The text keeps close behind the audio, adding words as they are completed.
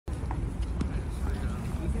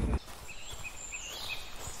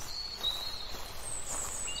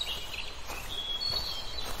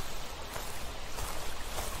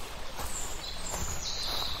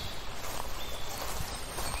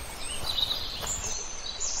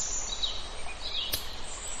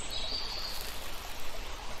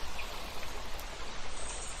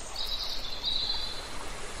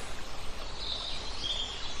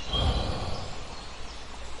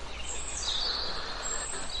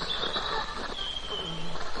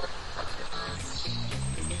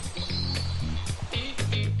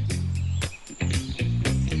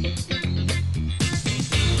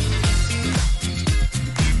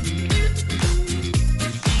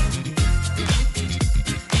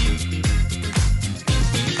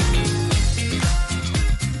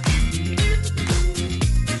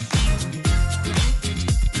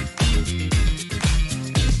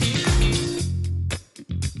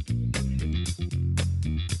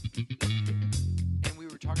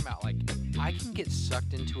I can get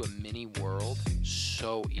sucked into a mini world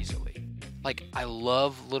so easily. Like, I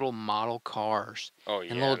love little model cars. Oh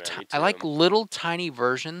And yeah, little man, me I too. like little tiny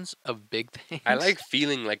versions of big things. I like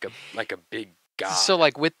feeling like a big god. So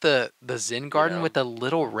like with the Zen garden know? with the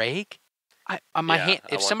little rake, my Yeah, hand. I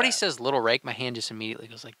If want somebody that. says little rake, my hand just immediately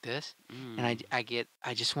goes like this, and Mm.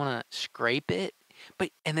 I just want to scrape it.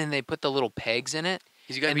 And then they put the little pegs in it.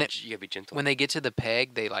 'Cause you gotta And be gentle. when they get to the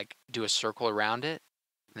peg, they like do a circle around it.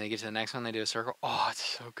 And they get to the next one, they do a circle. Oh, it's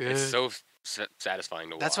so good. It's so satisfying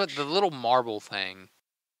to watch. That's what the little marble thing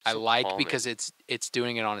I So like calming. because it's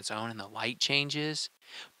doing it on its own and the light changes.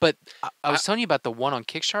 But I was telling you about the one on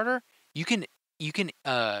Kickstarter. You can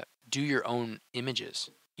do your own images.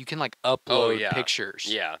 You can like upload pictures.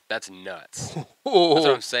 Yeah, that's nuts. Oh. That's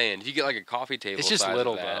what I'm saying. If you get like a coffee table, It's just size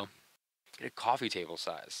little of that, though. Get a coffee table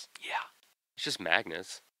size. Yeah. It's just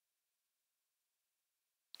magnets.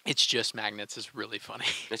 It's just magnets is really funny.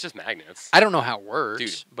 It's just magnets. I don't know how it works,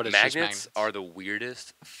 Dude, but it's magnets just magnets. are the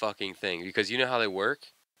weirdest fucking thing because you know how they work?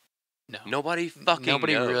 No. Nobody fucking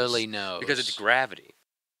Nobody knows. really knows. Because it's gravity.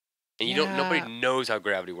 And you don't Yeah. nobody knows how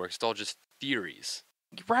gravity works. It's all just theories.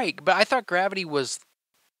 Right, but I thought gravity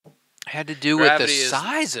had to do with the Gravity is-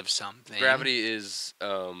 size of something. Gravity is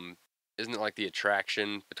isn't it like the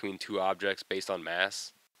attraction between two objects based on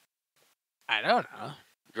mass? I don't know.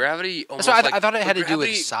 Gravity almost So I like, thought it had but to do with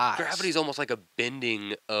gravity- size. Gravity is almost like a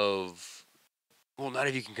bending of not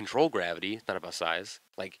if you can control gravity, it's not about size.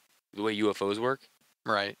 Like the way UFOs work.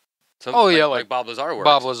 Right. Some, Oh, yeah, like Bob Lazar works.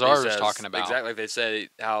 Bob He Lazar was says- talking about. Exactly, like they say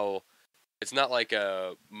how it's not like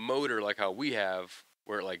a motor like how we have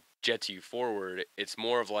where it like jets you forward. It's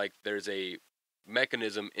more of like there's a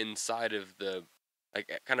mechanism inside of the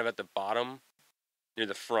like kind of at the bottom near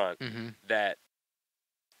the front Mm-hmm. that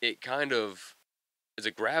it kind of is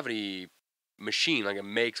a gravity machine. Like it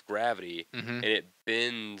makes gravity Mm-hmm. and it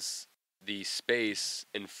bends the space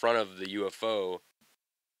in front of the UFO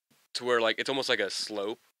to where like it's almost like a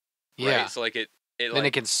slope. Yeah. Right? So like it Then like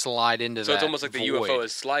it can slide into so that it's almost like the void. UFO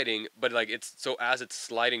is sliding, but like it's so as it's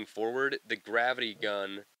sliding forward, the gravity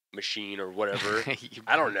gun machine or whatever,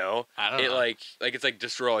 I don't know. I don't It know. like it's like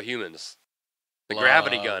destroy all humans. The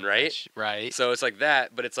gravity gun, right? Right. So it's like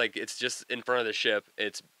that, but it's like it's just in front of the ship.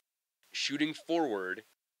 It's shooting forward,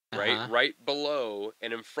 right? Uh-huh. Right below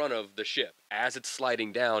and in front of the ship as it's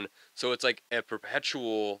sliding down. So it's like a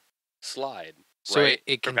perpetual slide. So right?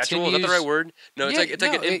 it Perpetual, continues. is that the right word? No, it's Yeah,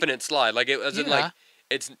 like an infinite slide. Like it as in like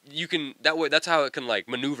it's you can that way that's how it can like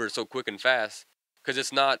maneuver so quick and fast because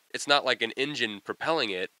it's not like an engine propelling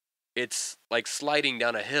it. It's like sliding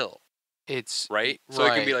down a hill, It's right? So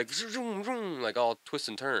it can be right. like vroom, vroom, like all twists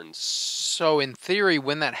and turns. So in theory,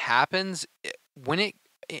 when that happens, when it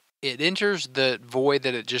enters the void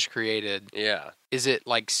that it just created, Yeah. is it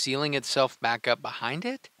like sealing itself back up behind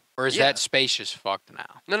it, or is Yeah. that space just fucked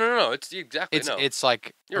now? No. It's exactly no. It's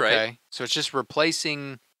like You're okay, right. so it's just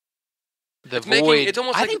replacing the It's void. making- it's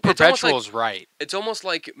almost I like- think it's almost perpetual like- is right. It's almost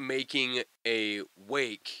like making a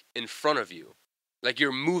wake in front of you. Like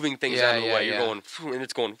you're moving things out of the way. You're going and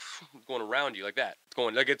it's going around you like that. It's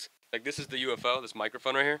going like it's like this is the UFO, this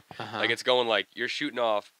microphone right here. Uh-huh. Like it's going like you're shooting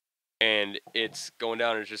off and it's going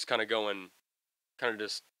down and it's just kind of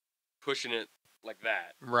just pushing it like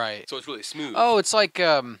that. right. So it's really smooth. Oh, it's like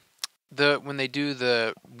when they do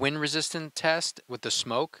the wind resistant test with the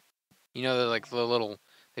smoke. You know, they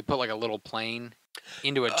put like a little plane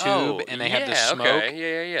into a tube and they have the smoke.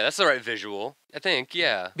 Okay. Yeah. That's the right visual. I think.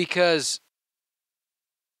 Yeah. Because,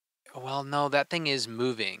 well, no, that thing is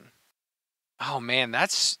moving. Oh man,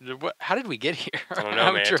 how did we get here? I don't know,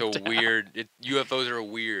 I'm man. It's tripped a out. weird. UFOs are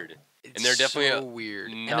weird. It's they're definitely so weird,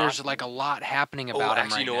 not- and there's like a lot happening about them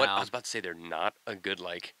actually, right you know what? now. I was about to say they're not a good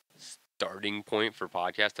like starting point for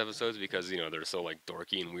podcast episodes because they're so like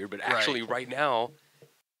dorky and weird. But actually, right now,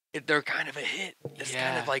 they're kind of a hit. It's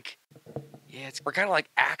kind of like we're kind of like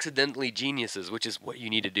accidentally geniuses, which is what you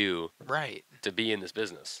need to do right. to be in this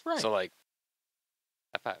business. Right. So like,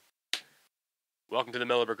 high five. Welcome to the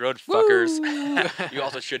Mellow Road, fuckers. You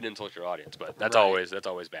also shouldn't insult your audience, but that's Right.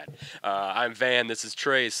 always bad. I'm Van. This is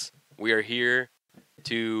Trace. We are here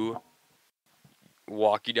to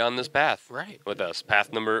walk you down this path Right. with us.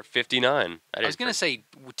 Path number 59. I was gonna say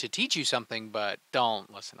to teach you something, but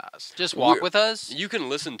don't listen to us. Just walk with us You can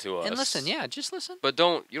listen to us and listen. Yeah, just listen. but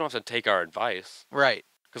you don't have to take our advice Right.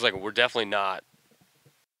 because like we're definitely not.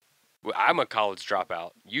 I'm a college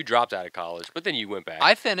dropout. You dropped out of college, but then you went back.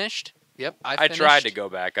 I finished. Yep. I tried to go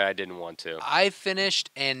back. I didn't want to. I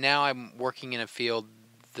finished, and now I'm working in a field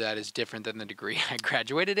that is different than the degree I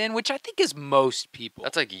graduated in, which I think is most people.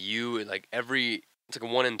 That's like you. Like it's like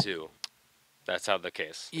a 1 and 2. That's how the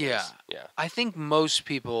case Yeah. is. Yeah. I think most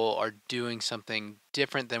people are doing something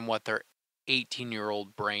different than what their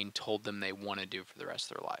 18-year-old brain told them they want to do for the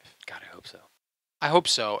rest of their life. God, I hope so. I hope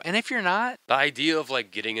so. And if you're not... The idea of,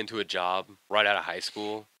 like, getting into a job right out of high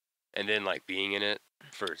school and then, like, being in it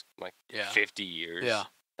for, like, 50 years. Yeah.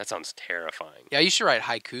 That sounds terrifying. Yeah, I used to write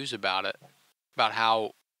haikus about it, about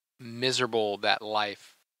how miserable that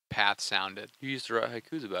life path sounded. You used to write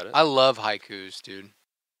haikus about it? I love haikus, dude.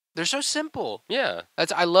 They're so simple. Yeah.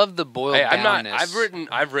 I love the boiled downness.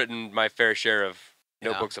 I've written my fair share of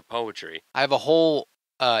notebooks of poetry. I have a whole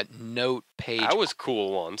note page. I was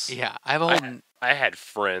cool once. Yeah, I have a whole I had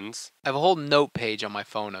friends. I have a whole note page on my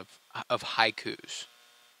phone of haikus.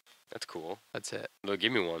 That's cool. That's it. No,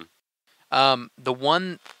 give me one. The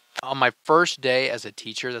one on my first day as a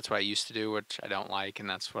teacher, that's what I used to do, which I don't like, and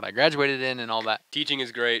that's what I graduated in and all that. Teaching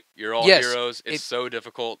is great. You're all heroes. It's so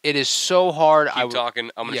difficult. It is so hard. Keep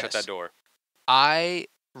talking. I'm going to shut that door. I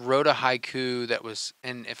wrote a haiku that was,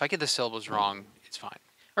 and if I get the syllables wrong, it's fine.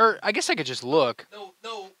 Or I guess I could just look. No.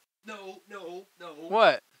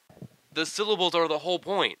 What? The syllables are the whole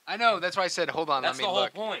point. I know. That's why I said, hold on, let me look.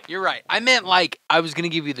 That's the whole point. You're right. I meant like I was going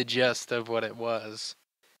to give you the gist of what it was,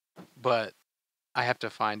 but I have to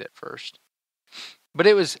find it first. But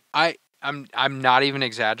it was, I'm not even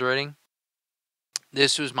exaggerating.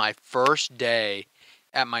 This was my first day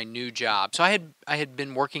at my new job. So I had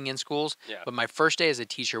been working in schools, but my first day as a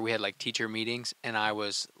teacher, we had like teacher meetings, and I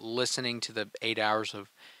was listening to the 8 hours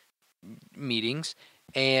of meetings,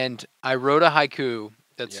 and I wrote a haiku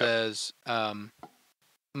that says,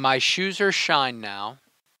 my shoes are shine now,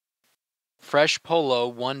 fresh polo,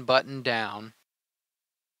 one button down,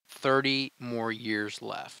 30 more years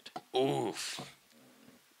left. Oof.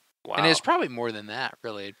 Wow. And it's probably more than that,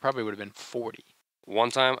 really. It probably would have been 40.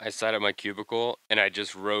 One time I sat at my cubicle and I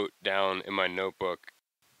just wrote down in my notebook,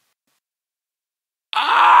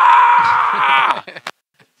 ah!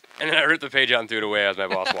 And then I ripped the page out and threw it away as my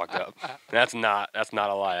boss walked up. And that's not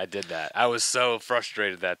a lie. I did that. I was so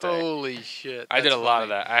frustrated that day. Holy shit. I did a lot of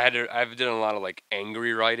that. I've done a lot of like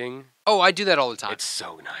angry writing. Oh, I do that all the time. It's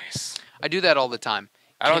so nice. I do that all the time.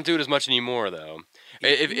 I don't do it as much anymore though.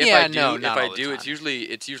 If I do, it's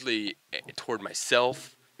usually toward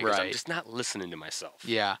myself because I'm just not listening to myself.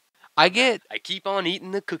 Yeah. I keep on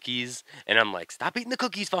eating the cookies, and I'm like, stop eating the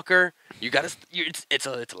cookies, fucker. It's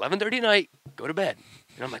 11:30 at night. Go to bed.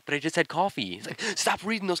 And I'm like, but I just had coffee. He's like, stop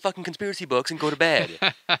reading those fucking conspiracy books and go to bed.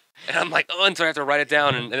 And I'm like, oh, and so I have to write it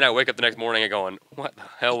down, and then I wake up the next morning and going, what the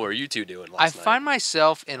hell were you two doing last night? I find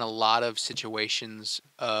myself in a lot of situations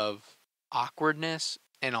of awkwardness,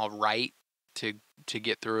 and I'll write to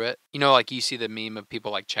get through it. You know, like you see the meme of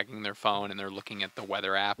people like checking their phone and they're looking at the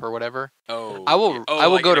weather app or whatever. Oh, I will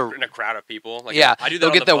like go in a crowd of people. Like yeah, I do that.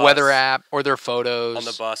 They'll get the weather app or their photos on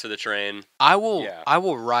the bus or the train. I will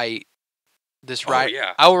write this.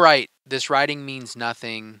 I will write this. Writing means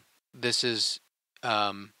nothing. This is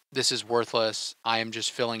worthless. I am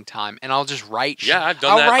just filling time, and I'll just write. Yeah, I've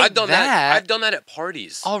done that. I've done that. I've done that at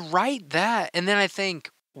parties. I'll write that, and then I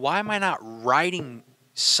think, why am I not writing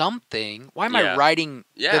something? Why am I writing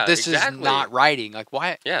that this is not writing? Like,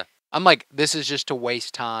 why? Yeah. I'm like, this is just to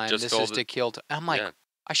waste time. This is to kill time. I'm like,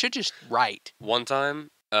 I should just write. One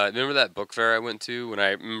time, remember that book fair I went to when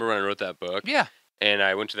I wrote that book? Yeah. And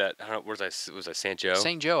I went to that, I don't know, was I St. Joe?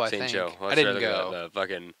 St. Joe, I think. St. Joe. I didn't go. The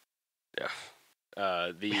fucking,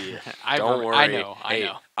 don't worry. I know.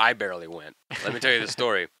 I barely went. Let me tell you the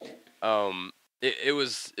story. It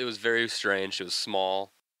was very strange. It was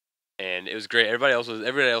small. And it was great. Everybody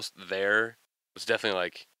else there was definitely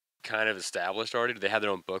like kind of established already. They had their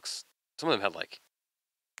own books. Some of them had like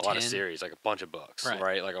a lot of series, like a bunch of books,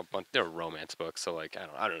 right? Like a bunch. They were romance books, so like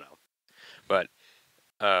I don't know. But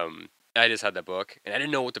I just had that book, and I didn't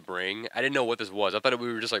know what to bring. I didn't know what this was. I thought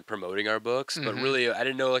we were just like promoting our books, but really I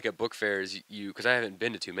didn't know like at book fairs because I haven't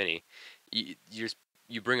been to too many.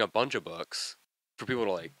 You bring a bunch of books for people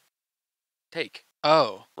to like take.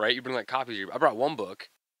 Oh, right. You bring like copies. I brought one book.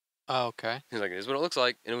 Oh, okay. He's like, "This is what it looks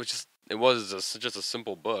like," and it was just a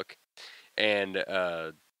simple book, and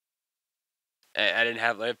I didn't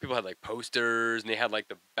have like people had like posters, and they had like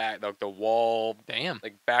the back, like the wall,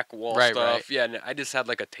 like back wall stuff. Right. Yeah, and I just had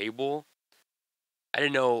like a table. I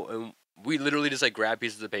didn't know, and we literally just like grabbed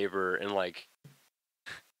pieces of paper and like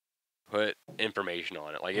put information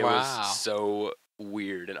on it. Like it was so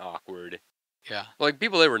weird and awkward. Yeah. Like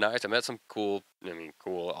people, they were nice. I met some cool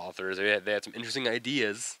authors. They had some interesting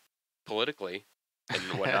ideas. Politically and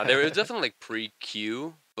whatnot. It was definitely like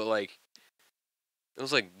pre-Q, but like it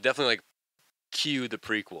was like definitely like Q the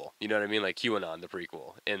prequel. You know what I mean? Like QAnon the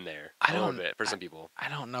prequel in there a little bit for some people. I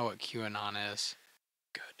don't know what QAnon is.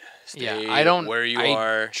 Good. Stay where you I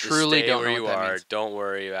are. truly Just stay don't where know you what that are. means. Don't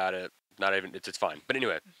worry about it. Not even it's fine. But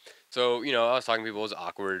anyway, so I was talking to people. It was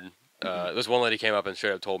awkward. This one lady came up and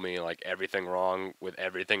straight up told me like everything wrong with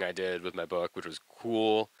everything I did with my book, which was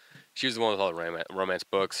cool. She was the one with all the romance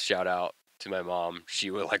books. Shout out to my mom. She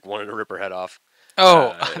would wanted to rip her head off. Oh,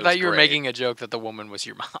 I It was thought you were great. making a joke that the woman was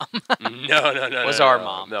your mom. No. Was no, our no.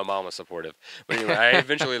 mom. No, mom was supportive. But anyway, I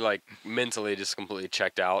eventually mentally just completely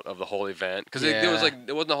checked out of the whole event because there wasn't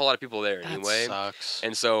a whole lot of people there anyway. That sucks.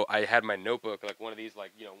 And so I had my notebook, one of these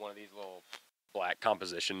one of these little black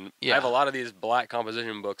composition. Yeah. I have a lot of these black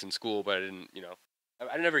composition books in school, but I didn't,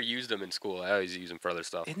 I never used them in school. I always use them for other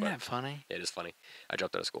stuff. Isn't that funny? Yeah, it is funny. I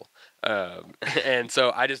dropped out of school. And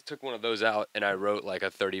so I just took one of those out and I wrote a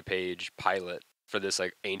 30-page pilot for this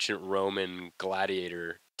ancient Roman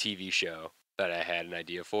gladiator TV show that I had an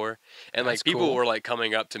idea for. And That's people cool. were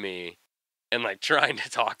coming up to me and trying to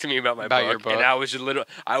talk to me about my Your book. And I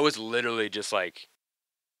was literally just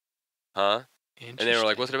huh? And they were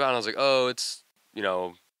like, "What's it about?" And I was like, "Oh, it's,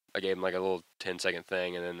 I gave them a little 10-second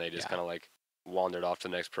thing, and then they just kind of wandered off to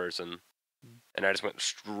the next person, and I just went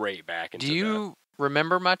straight back into. Do you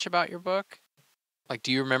remember much about your book?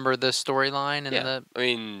 Do you remember the storyline and the? I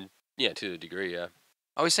mean, yeah, to a degree, yeah.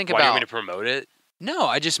 I always think Why do you want me to promote it? No,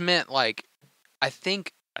 I just meant I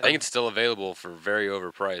think it's still available for very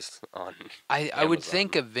overpriced on. I would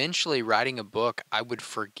think eventually writing a book, I would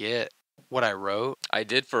forget what I wrote. I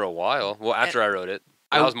did for a while. Well, after I wrote it,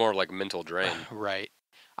 I was more mental drain. Right.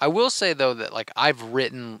 I will say though that I've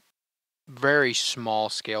written very small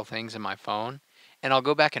scale things in my phone, and I'll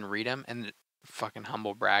go back and read them, and fucking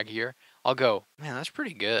humble brag here, I'll go, man, that's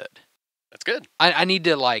pretty good. That's good. I need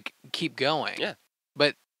to keep going. Yeah.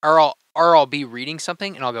 But I'll be reading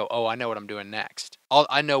something and I'll go, oh, I know what I'm doing next.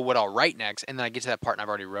 I know what I'll write next, and then I get to that part and I've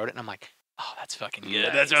already wrote it, and I'm like, oh, that's fucking good.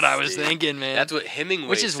 Nice, that's what I was thinking, man. That's what Hemingway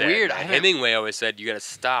Which is said. weird. Hemingway always said you got to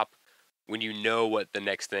stop when you know what the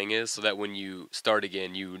next thing is, so that when you start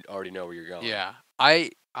again, you already know where you're going. Yeah.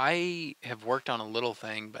 I have worked on a little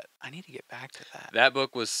thing, but I need to get back to that. That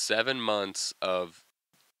book was 7 months of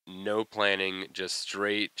no planning, just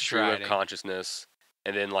straight stream of consciousness,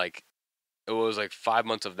 and then it was 5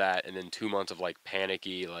 months of that, and then 2 months of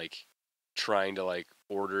panicky trying to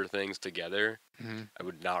order things together. Mm-hmm. I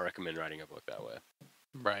would not recommend writing a book that way.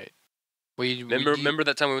 Right. Remember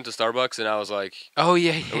that time we went to Starbucks and I was like, oh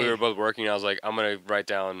yeah, and we were both working. And I was like, I'm gonna write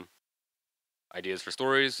down ideas for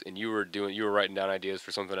stories, and you were writing down ideas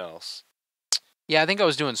for something else. Yeah, I think I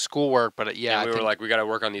was doing schoolwork, but yeah, and we were we got to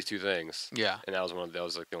work on these two things. Yeah, and that was the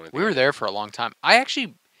only thing. We were there for a long time. I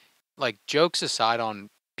actually, jokes aside on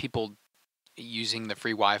people using the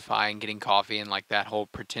free Wi-Fi and getting coffee and that whole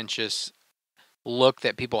pretentious look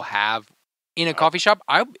that people have in a coffee shop,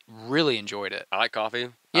 I really enjoyed it. I like coffee.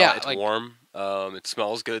 Yeah, it's warm. It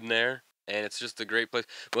smells good in there, and it's just a great place.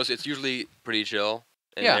 It's usually pretty chill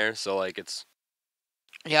in there, so it's.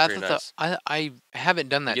 Yeah, nice. I haven't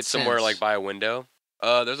done that. Get somewhere by a window.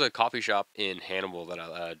 There's a coffee shop in Hannibal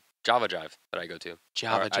that Java Jive that I go to.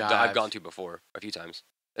 Jive. I've gone to before a few times.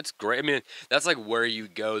 It's great. I mean, that's where you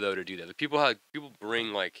go though to do that. People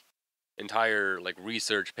bring entire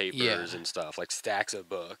research papers and stuff, stacks of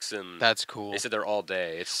books, and that's cool. They sit there all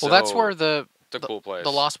day. It's that's where it's a cool place.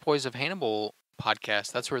 The Lost Boys of Hannibal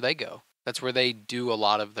podcast. That's where they go. That's where they do a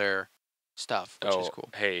lot of their stuff, which is cool.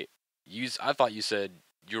 Hey, I thought you said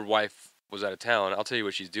your wife was out of town. I'll tell you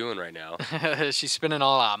what she's doing right now. She's spending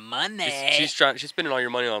all our money. She's spending all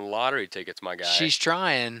your money on lottery tickets, my guy. She's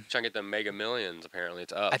trying to get the Mega Millions. Apparently,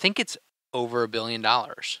 it's up. I think it's over $1 billion.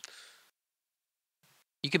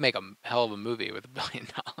 You could make a hell of a movie with $1 billion,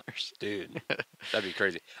 dude. That'd be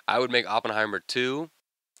crazy. I would make Oppenheimer 2,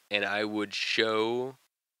 and I would show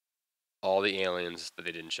all the aliens that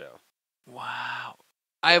they didn't show. Wow. Yeah.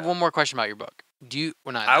 I have one more question about your book.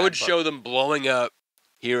 I would show them blowing up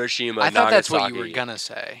Hiroshima. I thought that's what you were gonna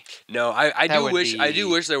say. No, I do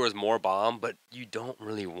wish there was more bomb, but you don't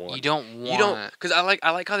really want. You don't because I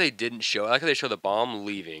like how they didn't show. I like how they show the bomb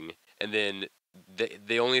leaving, and then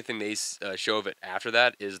the only thing they show of it after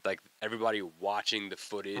that is everybody watching the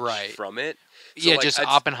footage from it. So, just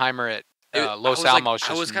Oppenheimer at Los Alamos.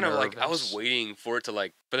 I was kind of I was waiting for it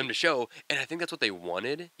to for them to show, and I think that's what they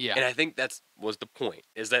wanted. Yeah, and I think was the point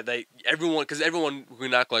is that everyone who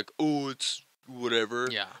knock oh it's whatever.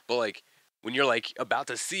 Yeah. But when you're about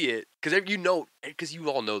to see it, because you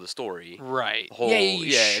all know the story. Right.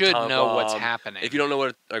 You should know what's happening. If you don't know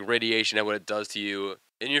what radiation and what it does to you,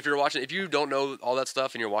 and if you don't know all that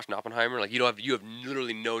stuff and you're watching Oppenheimer, you have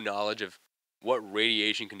literally no knowledge of what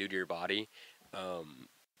radiation can do to your body.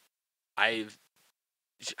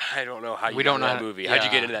 I don't know how you got into that movie. How'd you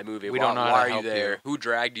get into that movie? We don't know why how are to you help there? you. Who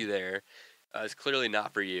dragged you there? It's clearly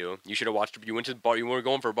not for you. You should have watched. You went to the bar. You were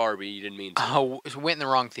going for Barbie. You didn't mean to. Oh, went in the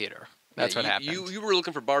wrong theater. That's what happened. You were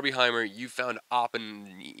looking for Barbieheimer. You found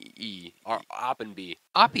Oppenbee.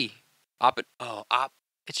 Oppie. Op.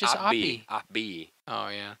 It's just Oppie. Op-B. Oh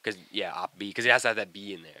yeah. Op-B. Because it has to have that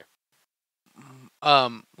B in there.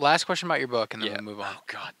 Last question about your book, and then we'll move on. Oh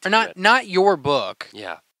God. Or not your book.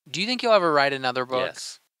 Yeah. Do you think you'll ever write another book?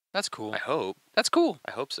 Yes. That's cool. I hope. That's cool.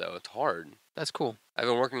 I hope so. It's hard. That's cool. I've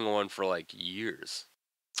been working on one for like years.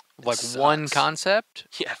 Like one concept?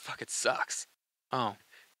 Yeah, fuck, it sucks. Oh.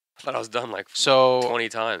 I thought I was done like 20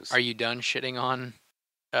 times. Are you done shitting on,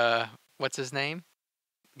 what's his name?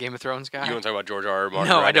 Game of Thrones guy? You want to talk about George R. R. Martin?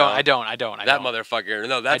 No, right I don't. That motherfucker.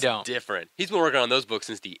 No, that's different. He's been working on those books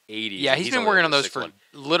since the 80s. Yeah, he's been working on those for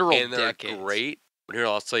literal decades. And they're great. But here,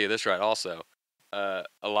 I'll tell you this right also. A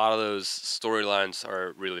lot of those storylines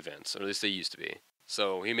are real events, or at least they used to be.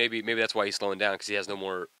 So maybe that's why he's slowing down, because he has no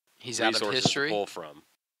more resources out of history to pull from.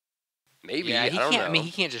 Maybe. Yeah, I don't know. I mean,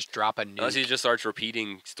 he can't just drop a nuke. Unless he just starts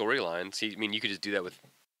repeating storylines. You could just do that with...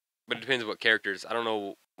 But it depends on what characters. I don't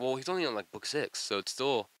know. Well, he's only on like book 6, so it's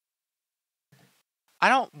still...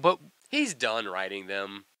 But he's done writing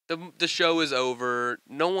them. The show is over.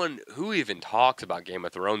 No one... Who even talks about Game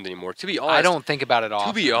of Thrones anymore? To be honest... I don't think about it often.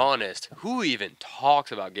 To be honest, who even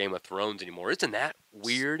talks about Game of Thrones anymore? Isn't that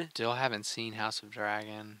weird? Still haven't seen House of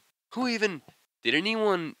Dragon. Who even... Did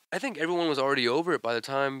anyone... I think everyone was already over it by the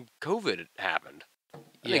time COVID happened.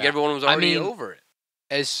 I think everyone was already over it.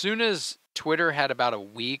 As soon as Twitter had about a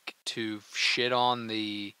week to shit on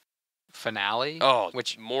the finale... Oh,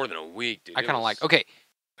 which more than a week, dude. I kind of like... Okay,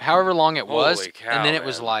 however long it was, Holy cow, and then it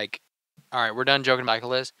was like, all right, we're done joking about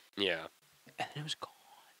Liz. Yeah. And then it was gone.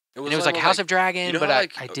 It was like House of Dragon, you know but I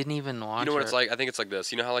didn't even watch it. You know what it's like? I think it's like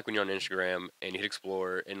this. You know how like when you're on Instagram and you hit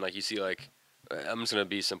explore and like you see like... I'm just going to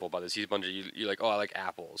be simple about this. You see a bunch of... You're like, oh, I like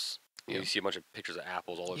apples. You see a bunch of pictures of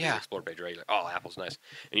apples all over the explore page, right? You're like, oh, apple's nice.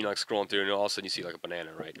 And you're like scrolling through, and all of a sudden you see like a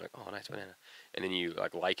banana, right? You're like, oh, nice banana. And then you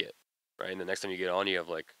like it, right? And the next time you get on, you have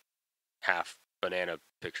like half banana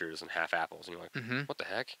pictures and half apples, and you're like, what the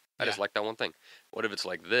heck? I just like that one thing. What if it's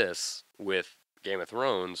like this with Game of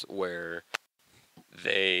Thrones, where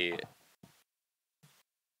they,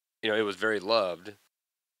 it was very loved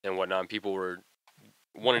and whatnot, and people were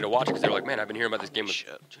wanting to watch it because they were like, man, I've been hearing about this Game of...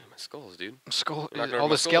 My skulls, dude. All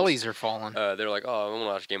the skellies are falling. They're like, oh, I want to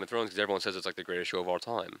watch Game of Thrones because everyone says it's like the greatest show of all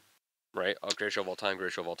time. Right? Oh, greatest show of all time,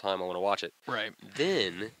 greatest show of all time. I want to watch it. Right.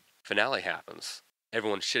 Then, finale happens.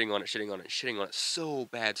 Everyone's shitting on it so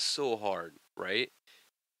bad, so hard, right?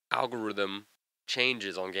 Algorithm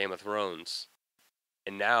changes on Game of Thrones.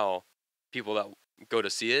 And now, people that go to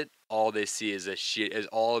see it, all they see is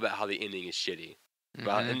all about how the ending is shitty.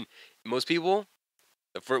 And most people...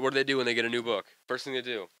 What do they do when they get a new book? First thing they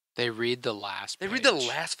do. They read the last page. They read the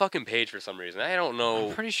last fucking page for some reason. I don't know.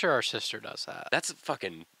 I'm pretty sure our sister does that. That's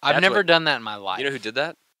fucking... I've never done that in my life. You know who did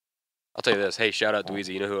that? I'll tell you this. Hey, shout out to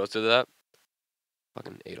Weezy. You know who else did that?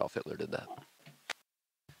 Fucking Adolf Hitler did that.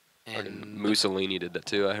 And Mussolini did that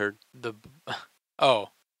too, I heard. Oh.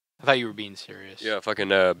 I thought you were being serious. Yeah, fucking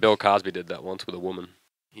Bill Cosby did that once with a woman.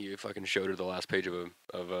 He fucking showed her the last page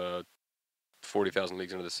of 40,000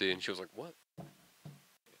 Leagues Under the Sea, and she was like, what?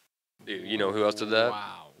 Dude, you know who else did that?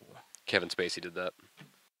 Wow. Kevin Spacey did that.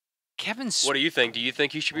 What do you think? Do you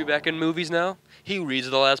think he should be back in movies now? He reads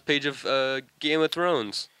the last page of Game of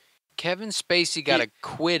Thrones. Kevin Spacey got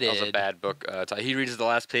acquitted. That was a bad book. He reads the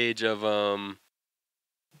last page of...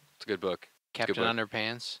 it's a good book. Captain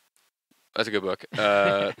Underpants. That's a good book.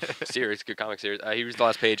 Series, good comic series. He reads the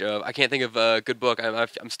last page of... I can't think of a good book.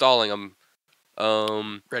 I'm stalling.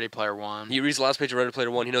 Ready Player One. He reads the last page of Ready Player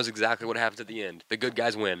One. He knows exactly what happens at the end. The good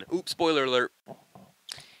guys win. Oops, spoiler alert.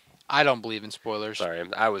 I don't believe in spoilers. Sorry,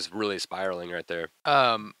 I was really spiraling right there.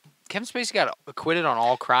 Kevin Spacey got acquitted on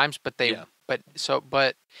all crimes, but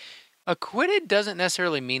acquitted doesn't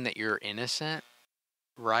necessarily mean that you're innocent,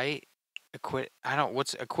 right?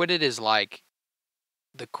 Acquitted is like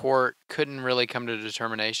the court couldn't really come to a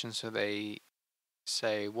determination, so they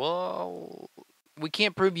say, well, we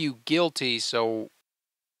can't prove you guilty, so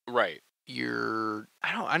right.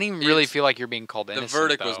 I don't even really feel like you're being called innocent. The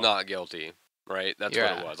verdict was not guilty, right? That's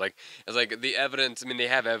what it was. Like it's like the evidence. I mean, they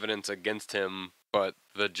have evidence against him, but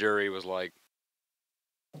the jury was like,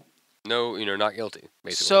 no, not guilty.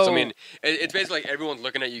 Basically, so I mean, it's basically like everyone's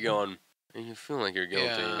looking at you going, you feel like you're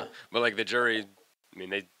guilty, but like the jury, I mean,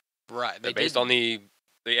 they're based on the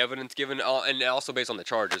evidence given, and also based on the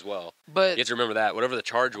charge as well. But you have to remember that whatever the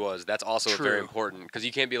charge was, that's also very important because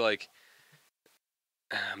you can't be like,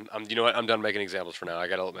 You know what? I'm done making examples for now. I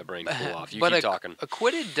gotta let my brain cool off. You but keep talking.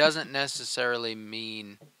 Acquitted doesn't necessarily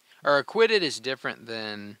mean, or acquitted is different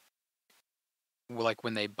than, like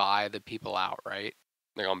when they buy the people out, right?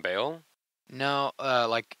 Like on bail? No,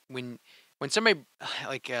 like when somebody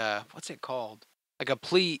like what's it called? Like a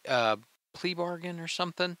plea bargain or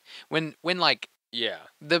something. When like yeah,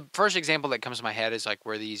 the first example that comes to my head is like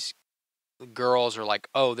where these girls are like,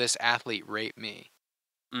 "Oh, this athlete raped me,"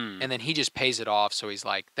 and then he just pays it off. So he's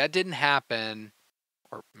like, "That didn't happen."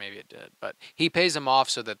 Or maybe it did, but he pays them off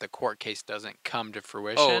so that the court case doesn't come to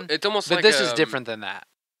fruition. Oh, it's almost but like this is different than that.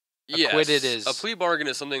 Yes, acquitted is a plea bargain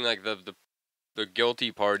is something like the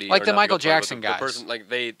guilty party, like or the not Michael guilty party, Jackson but guys. the person, like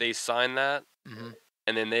they sign that,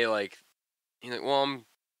 and then they like, you're like, well,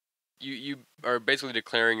 you are basically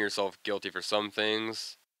declaring yourself guilty for some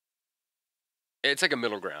things. It's like a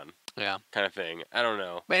middle ground, kind of thing. I don't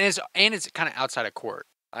know, but it's kind of outside of court.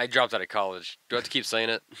 I dropped out of college. Do I have to keep saying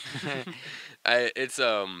it?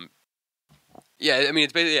 Yeah, I mean,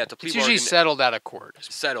 it's basically, it's a plea It's usually bargain. settled out of court.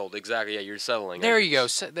 Settled, exactly. Yeah, you're settling. There you go.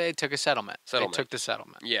 They took a settlement. They took the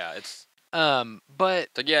settlement. Yeah, it's... but...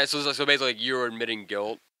 It's like, yeah, so basically, like, you're admitting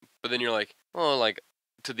guilt, but then you're like, well, like,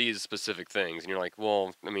 to these specific things, and you're like,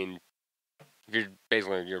 well, I mean, you're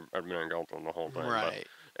admitting guilt on the whole thing. Right.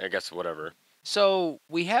 But I guess whatever. So,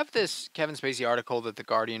 we have this Kevin Spacey article that The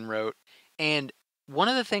Guardian wrote, and one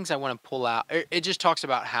of the things I want to pull out, it just talks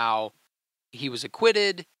about how he was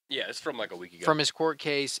acquitted. Yeah, it's from like a week ago. From his court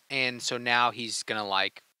case, and so now he's going to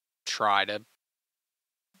like try to,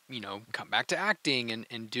 come back to acting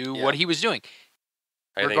and do what he was doing.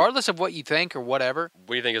 Regardless of what you think or whatever. What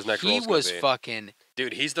do you think his next role is going to be? He was fucking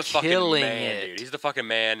Dude, he's the fucking man, dude. He's the fucking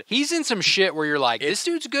man. He's in some shit where you're like, this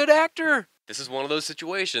dude's a good actor. This is one of those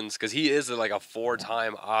situations, because he is like a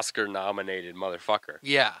 4-time Oscar-nominated motherfucker.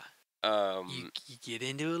 Yeah. You get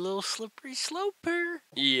into a little slippery slope here.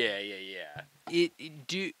 Yeah.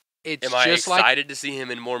 Am I excited to see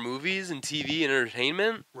him in more movies and TV and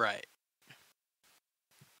entertainment? Right.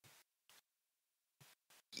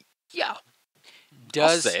 Yeah.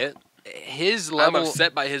 I'll say it. His level... I'm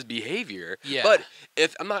upset by his behavior. Yeah. But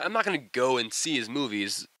if I'm not going to go and see his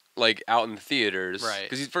movies like out in the theaters, right?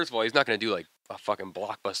 Because first of all, he's not going to do like a fucking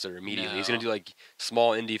blockbuster immediately. No. He's going to do like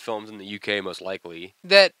small indie films in the UK, most likely.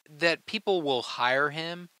 That people will hire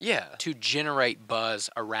him, yeah, to generate buzz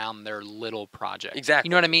around their little project. Exactly.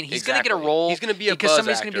 You know what I mean? He's going to get a role. He's going to be a buzz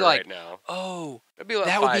somebody's actor going to be like, right now. Oh, like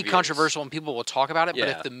that would be 5 years. Controversial, and people will talk about it. Yeah.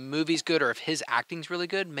 But if the movie's good, or if his acting's really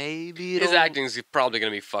good, maybe his acting's probably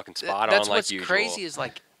going to be fucking spot on. That's like what's usual. Crazy is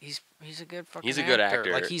like he's a good fucking. He's a good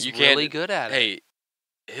actor. Like he's really good at it. Hey,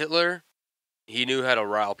 Hitler, he knew how to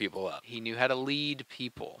rile people up. He knew how to lead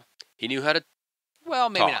people. He knew how to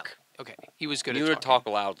maybe talk. not. Okay, he was good. He knew how to talk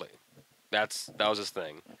loudly. That was his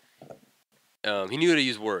thing. He knew how to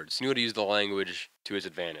use words. He knew how to use the language to his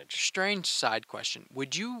advantage. Strange side question: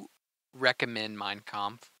 would you recommend Mein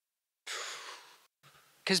Kampf?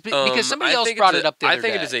 Because somebody else brought it up the other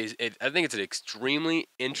day. I think it's an extremely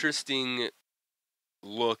interesting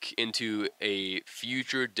look into a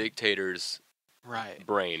future dictator's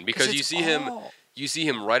brain, because you see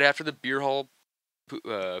him right after the beer hall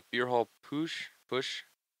push.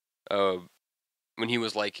 When he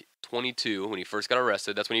was like 22, when he first got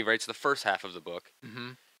arrested, that's when he writes the first half of the book.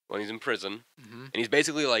 When he's in prison, and he's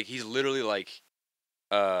basically like, he's literally like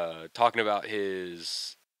talking about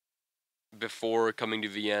his before coming to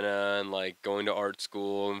Vienna and like going to art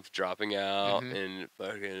school and dropping out and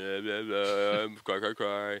fucking blah, blah, blah,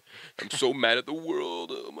 cry. I'm so mad at the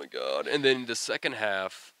world. Oh my god! And then the second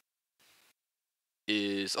half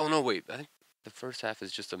is I think the first half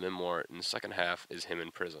is just a memoir, and the second half is him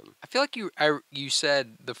in prison. I feel like you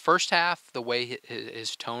said the first half, the way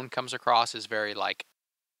his tone comes across is very like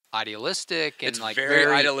idealistic and it's like very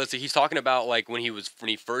idealistic. He's talking about like when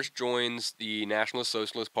he first joins the National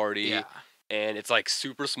Socialist Party, and it's like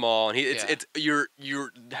super small, and you're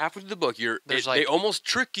halfway through the book. They almost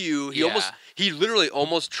trick you. He literally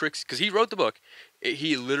almost tricks, because he wrote the book.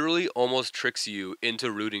 He literally almost tricks you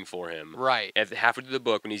into rooting for him. Right at halfway through the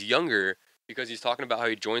book when he's younger. Because he's talking about how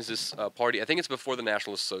he joins this party. I think it's before the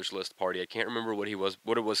National Socialist Party. I can't remember what it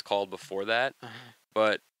was called before that.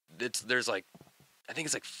 But there's like, I think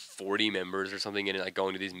it's like 40 members or something in it, like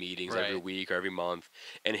going to these meetings every week or every month.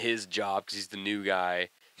 And his job, because he's the new guy,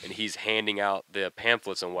 and he's handing out the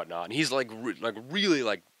pamphlets and whatnot. And he's like really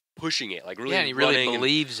like pushing it, like really. Yeah, and he really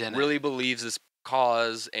believes in it. Really believes this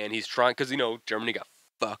cause, and he's trying, because Germany got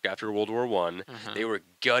fucked after World War I. They were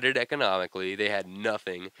gutted economically. They had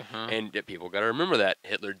nothing. And people got to remember that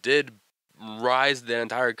Hitler did rise the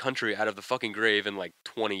entire country out of the fucking grave in like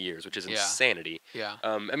 20 years, which is insanity. Yeah.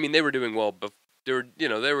 I mean, they were doing well they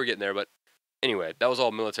were getting there, but anyway, that was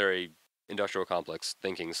all military industrial complex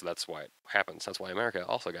thinking, so that's why it happens. That's why America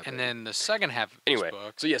also got. And then the second half of this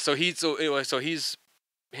book. So he's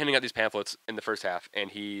handing out these pamphlets in the first half, and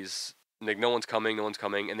he's like, no one's coming,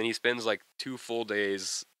 and then he spends like 2 full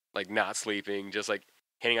days like not sleeping, just like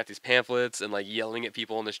handing out these pamphlets and like yelling at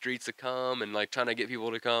people on the streets to come and like trying to get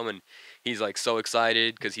people to come, and he's like so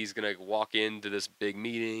excited because he's gonna walk into this big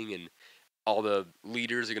meeting and all the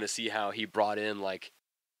leaders are gonna see how he brought in like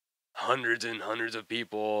hundreds and hundreds of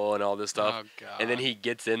people and all this stuff. Oh, God. And then he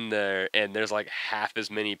gets in there and there's like half as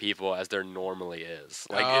many people as there normally is.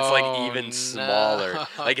 Like it's like even smaller.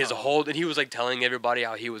 Like his whole, and he was like telling everybody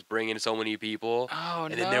how he was bringing so many people. Oh,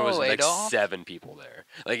 and then there was like 7 people there.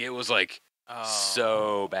 Like it was like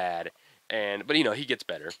so bad. But he gets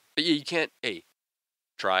better. But yeah, you can't,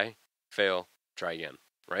 try, fail, try again,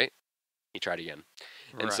 right? He tried again.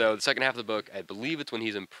 And so the second half of the book, I believe it's when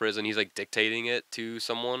he's in prison. He's like dictating it to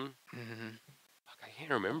someone. Mm-hmm. Fuck, I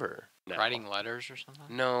can't remember now. Writing letters or something?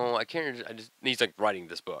 No, I can't. He's like writing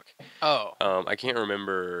this book. Oh. I can't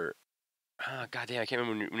remember. Goddamn, I can't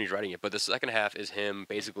remember when he's writing it. But the second half is him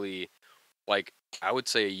basically, like, I would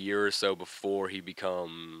say a year or so before he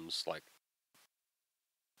becomes like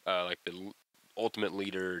the ultimate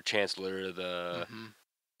leader, chancellor, the. Mm-hmm.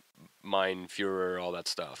 Mein Führer, all that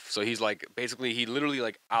stuff. So he's like, basically, he literally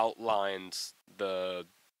like outlines the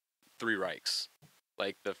 3 Reichs,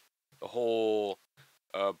 like the whole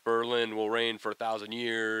Berlin will reign for 1,000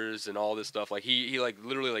 years and all this stuff. Like he like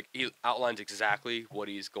literally like he outlines exactly what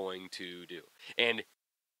he's going to do. And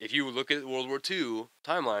if you look at World War II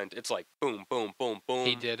timelines, it's like boom, boom, boom, boom.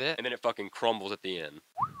 He did it, and then it fucking crumbles at the end,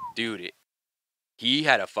 dude. He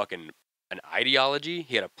had an ideology.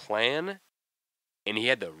 He had a plan. And he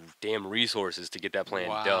had the damn resources to get that plan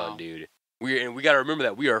done, dude. We got to remember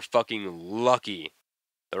that we are fucking lucky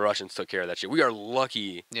the Russians took care of that shit. We are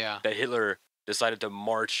lucky that Hitler decided to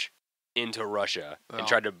march into Russia and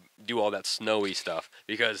tried to do all that snowy stuff.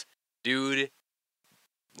 Because, dude,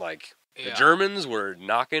 like, the Germans were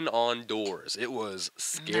knocking on doors. It was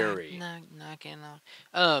scary. Knocking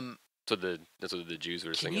on. That's what the Jews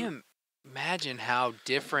were singing. Can you imagine how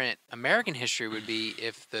different American history would be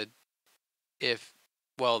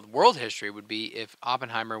world history would be if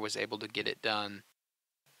Oppenheimer was able to get it done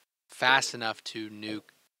fast enough to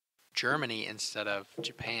nuke Germany instead of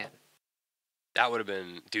Japan. That would have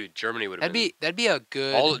been, dude. Germany would have been. That'd be a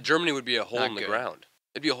good. Germany would be a hole in the ground.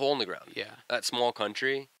 It'd be a hole in the ground. Yeah. That small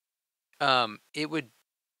country. It would.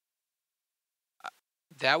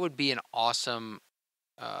 That would be an awesome,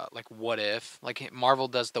 like what if? Like Marvel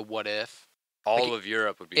does the what if. All of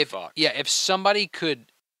Europe would be fucked. Yeah, if somebody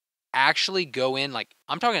could actually go in, like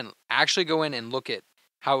I'm talking actually go in and look at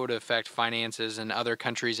how it would affect finances in other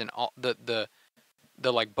countries and all the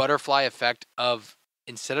like butterfly effect of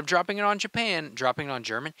instead of dropping it on Japan, dropping it on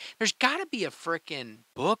German. There's got to be a freaking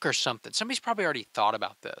book or something. Somebody's probably already thought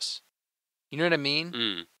about this. You know what I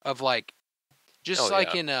mean? Of like just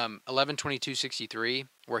in 11/22/63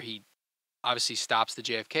 where he obviously stops the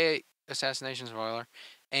JFK assassination, spoiler,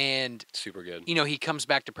 and super good. He comes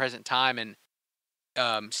back to present time and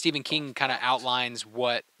Stephen King kind of outlines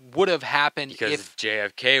what would have happened if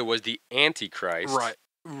JFK was the Antichrist, right?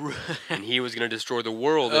 And he was going to destroy the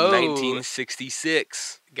world in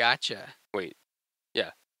 1966. Gotcha. Wait,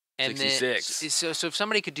 yeah, and 66. Then, so if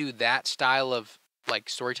somebody could do that style of like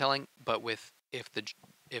storytelling, but with if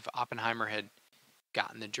Oppenheimer had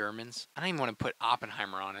gotten the Germans, I don't even want to put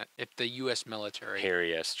Oppenheimer on it. If the U.S. military,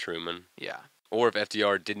 Harry S. Truman, or if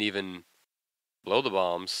FDR didn't even blow the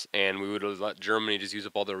bombs, and we would have let Germany just use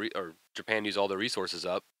up all or Japan use all the resources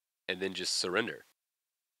up, and then just surrender.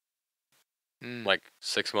 Like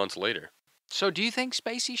 6 months later. So, do you think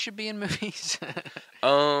Spacey should be in movies?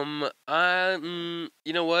 You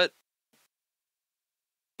know what?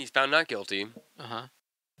 He's found not guilty.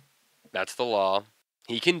 That's the law.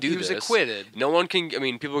 He can do this. He was acquitted. No one can. I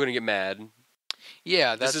mean, people are gonna get mad.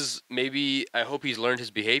 Yeah, this is maybe. I hope he's learned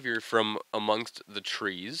his behavior from amongst the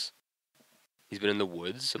trees. He's been in the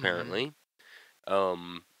woods, apparently.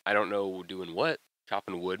 I don't know doing what.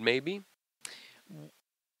 Chopping wood, maybe.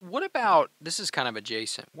 What about, this is kind of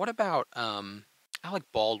adjacent, what about Alec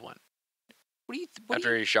Baldwin?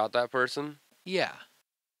 After he shot that person? Yeah.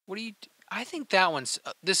 I think that one's,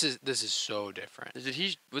 this is so different.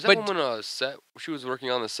 Was that woman on a set? She was working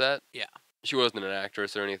on the set? Yeah. She wasn't an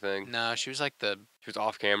actress or anything? No, she was like she was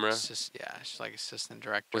off camera? She's like assistant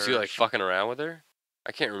director. Was he like fucking around with her?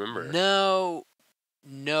 I can't remember. No,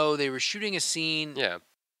 they were shooting a scene. Yeah,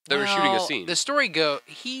 they were shooting a scene. The story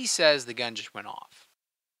he says the gun just went off.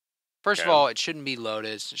 First of all, it shouldn't be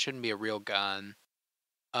loaded. It shouldn't be a real gun.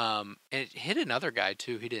 And it hit another guy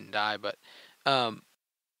too. He didn't die, but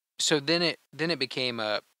so then it became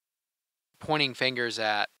a pointing fingers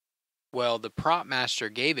at, well, the prop master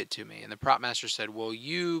gave it to me, and the prop master said, well,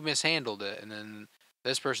 you mishandled it, and then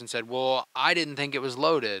this person said, well, I didn't think it was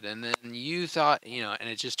loaded, and then you thought, and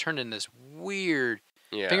it just turned into this weird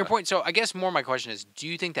finger point. So I guess more my question is, do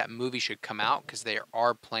you think that movie should come out? Because there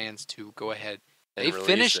are plans to go ahead. They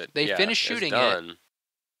finished shooting it,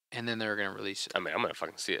 and then they're going to release it. I mean, I'm going to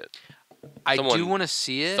fucking see it. I do want to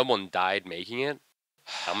see it. Someone died making it.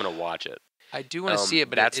 I'm going to watch it. I do want to see it,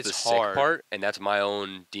 but that's it's the hard. sick part, and that's my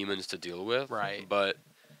own demons to deal with. Right. But,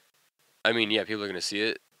 I mean, yeah, people are going to see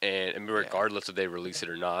it, and regardless if they release it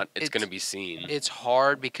or not, it's going to be seen. It's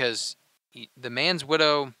hard because the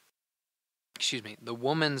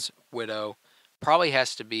woman's widow probably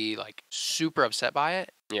has to be, like, super upset by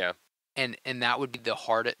it. Yeah. And that would be the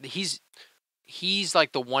hardest. He's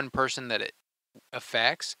like the one person that it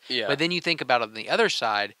affects. Yeah. But then you think about it on the other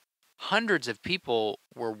side, hundreds of people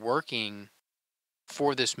were working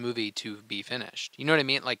for this movie to be finished. You know what I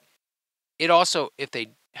mean? Like, it also, if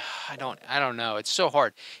they, I don't know. It's so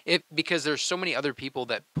hard. Because there's so many other people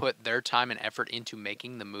that put their time and effort into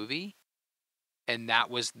making the movie, and that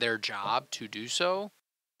was their job to do so.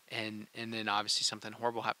 And then obviously something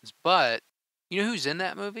horrible happens. But you know who's in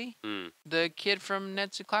that movie? The kid from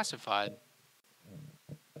Ned's Declassified.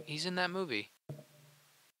 He's in that movie.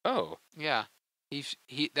 Oh. Yeah.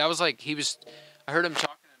 That was like, I heard him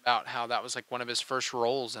talking about how that was like one of his first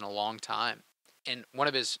roles in a long time. And one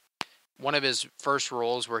of his first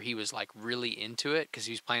roles where he was like really into it, because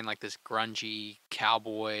he was playing like this grungy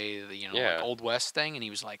cowboy, like Old West thing, and he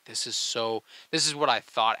was like, this is what I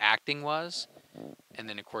thought acting was. And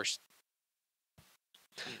then of course,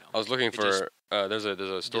 I was looking for there's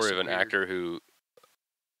a story of an actor who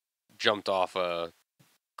jumped off a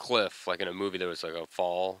cliff, like in a movie. There was like a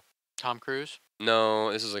fall. Tom Cruise?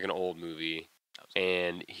 No, this is like an old movie,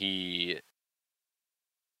 and they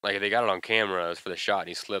got it on camera. It was for the shot, and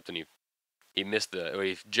he slipped, and he missed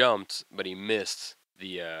he jumped, but he missed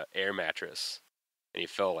the air mattress, and he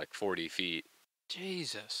fell like 40 feet.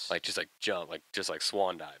 Jesus! Just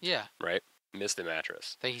swan dive. Yeah. Right. Missed the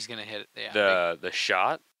mattress. I think he's gonna hit it. Yeah. The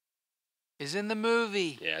shot is in the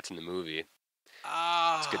movie. Yeah, it's in the movie.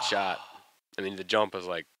 It's a good shot. I mean, the jump was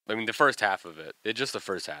the first half of it. Just the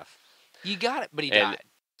first half. You got it, but he died.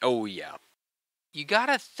 Oh, yeah. You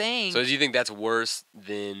gotta think. So do you think that's worse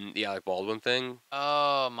than the Alec Baldwin thing?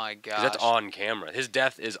 Oh, my gosh. That's on camera. His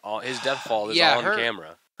death fall is on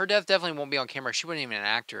camera. Her death definitely won't be on camera. She wasn't even an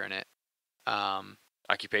actor in it.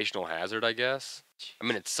 Occupational hazard, I guess. I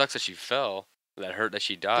mean, it sucks that she fell. That hurt that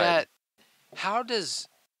she died. How does...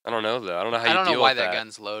 I don't know, though. I don't know how you deal with that. I don't know why that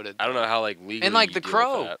gun's loaded. I don't know how, legally and, The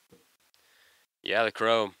Crow. That. Yeah, The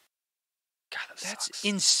Crow. God, that's sucks.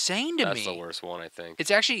 Insane to me. That's the worst one, I think.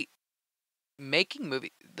 It's actually making movies.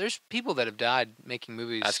 There's people that have died making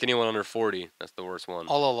movies. Ask anyone under 40. That's the worst one.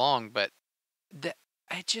 All along, but it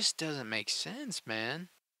just doesn't make sense, man.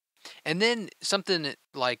 And then something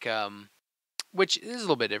like, which is a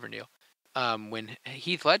little bit different deal. When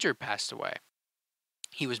Heath Ledger passed away,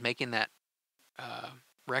 he was making that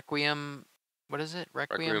Requiem. What is it?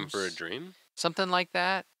 Requiem for a Dream? Something like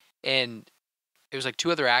that. And it was like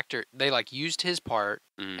two other actors. They used his part,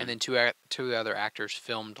 and then two other actors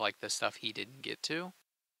filmed the stuff he didn't get to.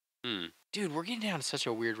 Dude, we're getting down such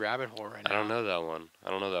a weird rabbit hole right now. I don't know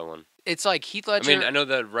that one. It's like Heath Ledger. I mean, I know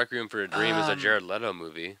that Requiem for a Dream is a Jared Leto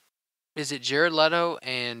movie. Is it Jared Leto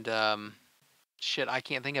and shit? I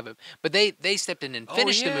can't think of it. But they stepped in and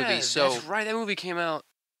finished the movie. So that's right. That movie came out.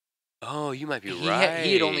 Oh, you might be right.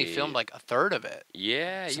 He had only filmed a third of it.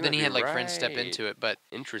 Yeah. So then he had friends step into it. But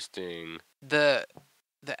interesting.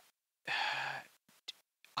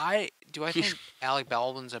 I think Alec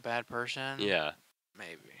Baldwin's a bad person? Yeah.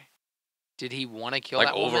 Maybe. Did he want to kill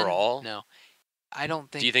that woman? Overall? No. I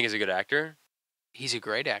don't think. Do you think he's a good actor? He's a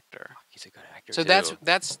great actor. He's a good actor. So too.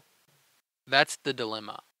 that's the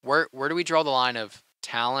dilemma. Where do we draw the line of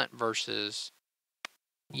talent versus,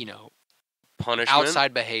 punishment?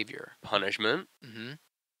 Outside behavior. Punishment. Mm-hmm.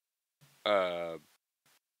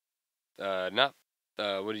 Not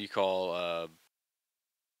what do you call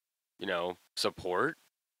support?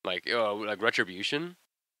 Like retribution.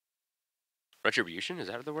 Retribution, is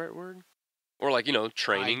that the right word? Or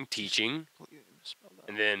training, teaching,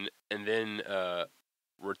 and then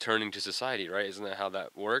returning to society, right? Isn't that how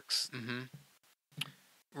that works? Mm-hmm.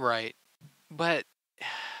 Right, but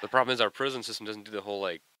the problem is our prison system doesn't do the whole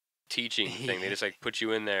teaching thing. They just put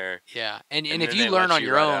you in there. Yeah, and if you learn on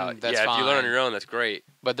your own, that's fine. Yeah, if you learn on your own, that's great.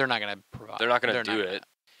 But they're not gonna provide. They're not gonna do it.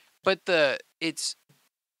 But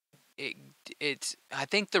it's I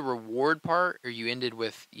think the reward part, or you ended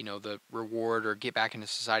with the reward or get back into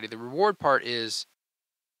society. The reward part is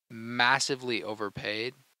massively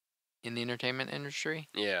overpaid in the entertainment industry.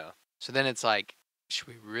 Yeah. So then it's like, should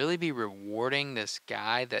we really be rewarding this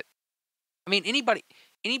guy that? I mean,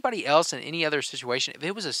 anybody else in any other situation, if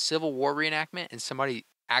it was a Civil War reenactment and somebody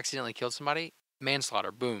accidentally killed somebody,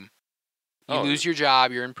 manslaughter, boom. You lose your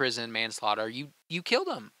job, you're in prison, manslaughter. You killed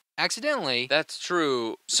him accidentally. That's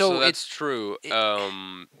true. So that's true.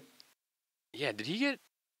 Yeah, did he get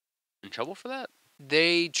in trouble for that?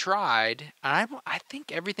 They tried, and I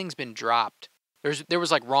think everything's been dropped. There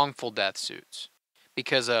was like wrongful death suits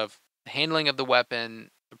because of handling of the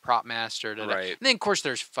weapon, the prop master. Right. And then of course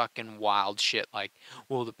there's fucking wild shit like,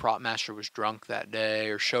 well, the prop master was drunk that day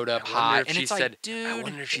or showed up hot, and it's like, dude. I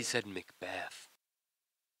wonder if she said Macbeth.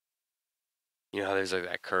 You know how there's like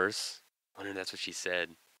that curse? I wonder if that's what she said.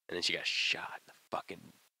 And then she got shot in the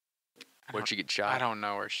fucking... Where'd she get shot? I don't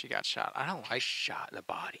know where she got shot. I don't like... Shot in the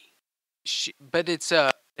body. But it's...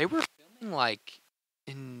 They were filming like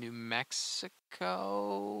in New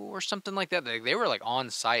Mexico or something like that. They were like on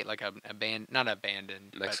site, like not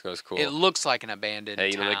abandoned. Mexico's cool. It looks like an abandoned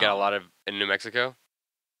Hey, you know they got a lot of... In New Mexico?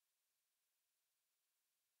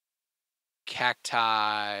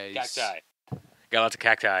 Cacti. Got lots of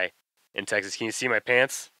cacti in Texas. Can you see my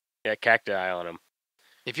pants? Got cacti on them.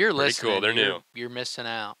 If you're Pretty listening, cool. They're new. You're missing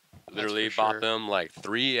out. Literally bought them like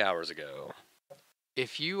 3 hours ago.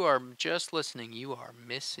 If you are just listening, you are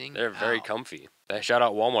missing They're very comfy. Shout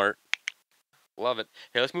out Walmart. Love it.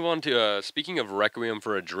 Hey, let's move on to, speaking of Requiem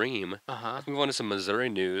for a Dream, let's move on to some Missouri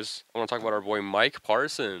news. I want to talk about our boy Mike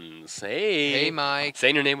Parsons. Hey, Mike.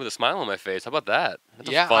 Saying your name with a smile on my face. How about that? That's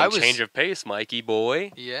a fun change of pace, Mikey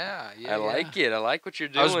boy. Yeah. I like it. I like what you're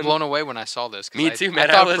doing. I was blown away when I saw this. Me too, man.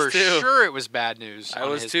 I thought was for too. sure it was bad news. I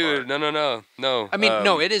was too. Part. No. I mean,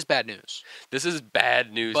 no, it is bad news. This is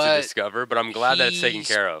bad news to discover, but I'm glad that it's taken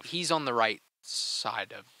care of. He's on the right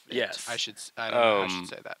side of it. Yes. I don't know if I should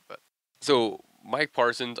say that, but... So... Mike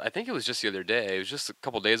Parsons, I think it was just the other day, it was just a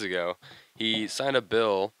couple days ago, he signed a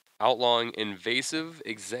bill outlawing invasive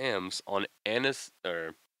exams on I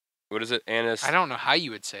don't know how you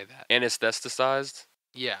would say that. Anesthetized?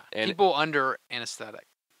 Yeah, people under anesthetic.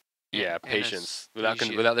 Yeah, patients without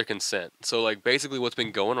their consent. So like basically what's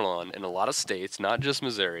been going on in a lot of states, not just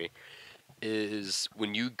Missouri, is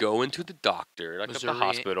when you go into the doctor, like at the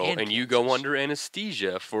hospital, and you go under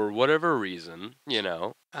anesthesia for whatever reason,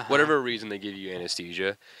 whatever reason they give you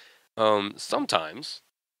anesthesia, sometimes,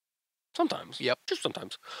 just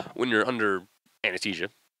sometimes, when you're under anesthesia,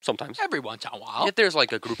 sometimes, every once in a while, if there's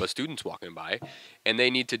like a group of students walking by, and they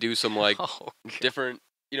need to do some like different,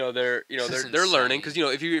 they're learning, because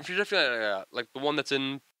if you're just like the one that's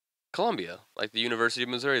in Columbia, like the University of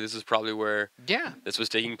Missouri, this is probably where this was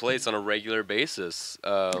taking place on a regular basis.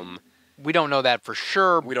 We don't know that for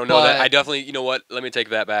sure. We don't know that. I definitely, you know what? Let me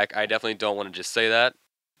take that back. I definitely don't want to just say that,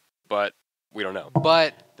 but we don't know.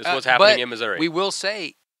 But this was happening in Missouri. We will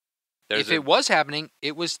say, if it was happening,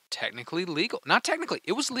 it was technically legal. Not technically,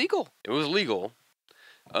 it was legal. It was legal.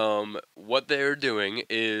 What they're doing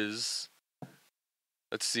is,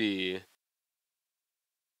 let's see.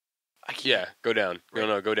 Yeah, go down. Right.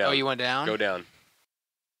 No, go down. Oh, you went down? Go down.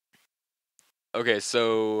 Okay,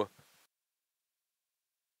 so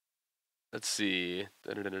let's see.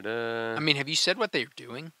 I mean, have you said what they're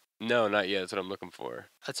doing? No, not yet. That's what I'm looking for.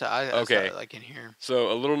 That's like in here.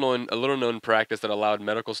 So a little known practice that allowed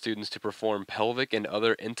medical students to perform pelvic and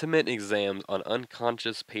other intimate exams on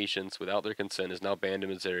unconscious patients without their consent is now banned in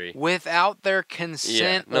Missouri. Without their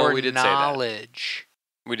consent or knowledge.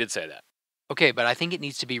 We did say that. Okay, but I think it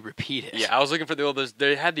needs to be repeated. Yeah, I was looking for the others.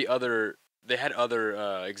 They had other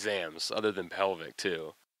exams other than pelvic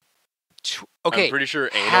too. Okay, I'm pretty sure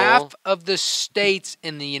anal. Half of the states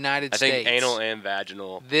in the United States. I think anal and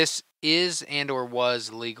vaginal. This is and or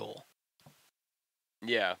was legal.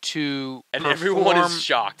 Yeah. And everyone is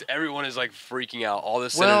shocked. Everyone is like freaking out. All the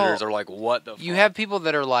senators are like, "What the?" You have people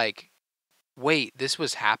that are like, "Wait, this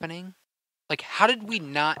was happening." Like, how did we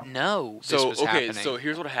not know this was happening? So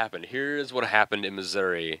here's what happened. Here's what happened in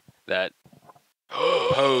Missouri that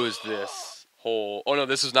posed this whole... Oh, no,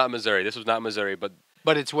 this was not Missouri.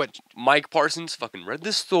 But it's what... Mike Parsons fucking read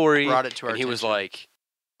this story. Brought it to our attention. He was like,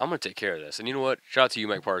 I'm going to take care of this. And you know what? Shout out to you,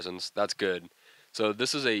 Mike Parsons. That's good. So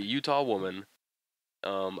this is a Utah woman.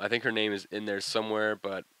 I think her name is in there somewhere,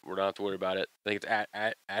 but we're not have to worry about it. I think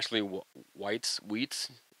it's Ashley Wheats.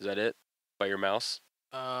 Is that it? By your mouse?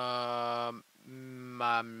 I'm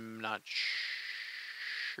not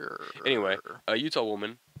sure. Anyway, a Utah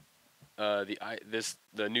woman, the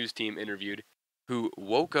news team interviewed, who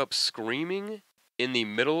woke up screaming in the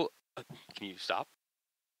middle Can you stop?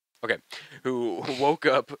 Okay. Who woke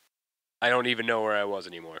up. I don't even know where I was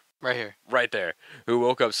anymore. Right here. Right there. Who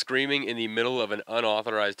woke up screaming in the middle of an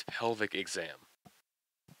unauthorized pelvic exam.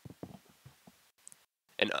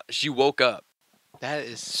 And she woke up. That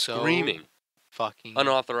is screaming. So fucking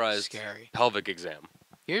unauthorized scary. Pelvic exam.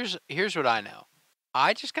 Here's what I know.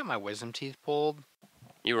 I just got my wisdom teeth pulled.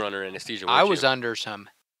 You were under anesthesia, I was under some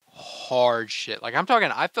hard shit. Like, I'm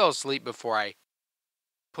talking, I fell asleep before I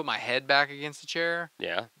put my head back against the chair.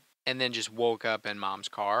 Yeah. And then just woke up in Mom's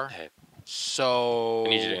car. Hey. So I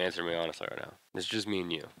need you to answer me honestly right now. It's just me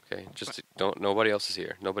and you, okay? Just don't. Nobody else is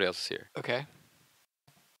here. Nobody else is here. Okay.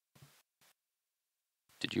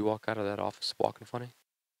 Did you walk out of that office walking funny?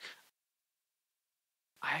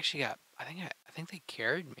 I actually got. I think they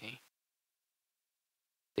carried me.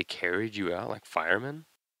 They carried you out like firemen?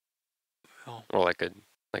 Oh. Or like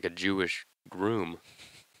a Jewish groom.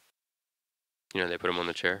 You know, they put him on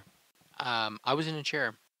the chair. I was in a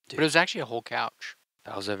chair, Dude. but it was actually a whole couch.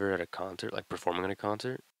 If I was ever at a concert, like performing at a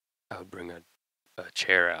concert, I would bring a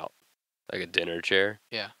chair out, like a dinner chair.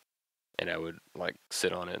 Yeah. And I would like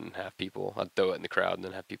sit on it and have people. I'd throw it in the crowd and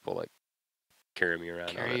then have people like carry me around.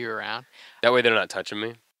 Carry you around. That way they're not touching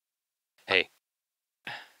me. Hey,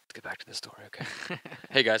 let's get back to the story, okay?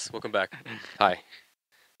 Hey guys, welcome back. Hi.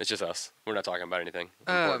 It's just us. We're not talking about anything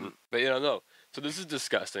important. But no. So this is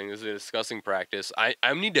disgusting. This is a disgusting practice. I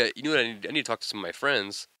need to. You know what I need? I need to talk to some of my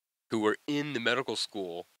friends who were in the medical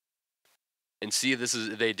school and see if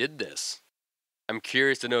they did this. I'm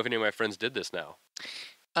curious to know if any of my friends did this now.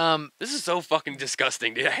 This is so fucking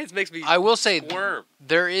disgusting, dude. It makes me. I will say squirm.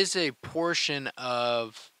 There is a portion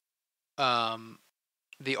of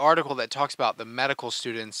the article that talks about the medical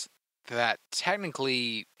students that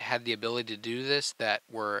technically had the ability to do this that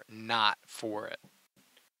were not for it.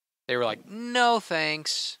 They were like, "No,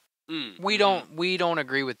 thanks. We don't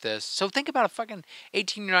agree with this." So think about a fucking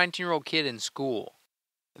 18 or 19-year-old kid in school.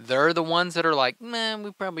 They're the ones that are like, "Man,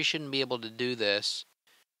 we probably shouldn't be able to do this."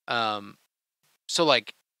 So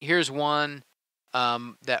like, here's one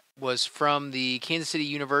that was from the Kansas City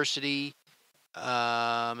University,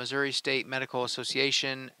 Missouri State Medical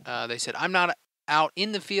Association. They said, "I'm not out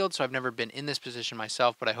in the field, so I've never been in this position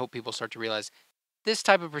myself, but I hope people start to realize this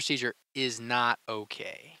type of procedure is not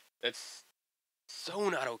okay." That's so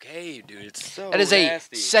not okay, dude. It's so That is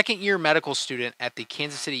nasty. A second-year medical student at the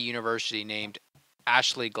Kansas City University named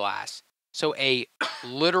Ashley Glass. So a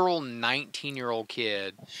literal 19-year-old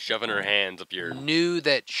kid shoving her hands up your... knew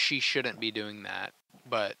that she shouldn't be doing that,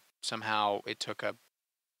 but somehow it took a...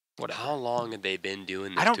 Whatever. How long have they been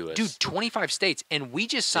doing this to us? Dude, 25 states, and we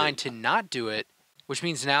just signed to not do it, which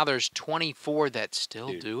means now there's 24 that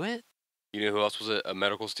still do it. You know who else was a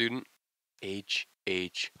medical student? H.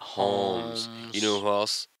 Holmes. You know who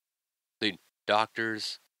else? The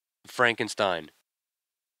doctors. Frankenstein.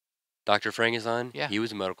 Dr. Frankenstein? Yeah. He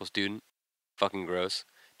was a medical student. Fucking gross.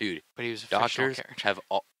 Dude, but he was a doctors character. have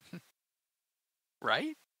all...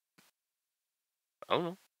 Right? I don't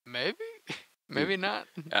know. Maybe not.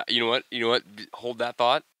 You know what? Hold that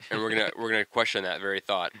thought, and we're gonna question that very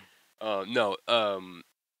thought.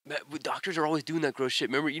 Doctors are always doing that gross shit.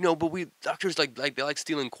 Remember, but doctors like they like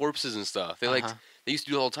stealing corpses and stuff. They they used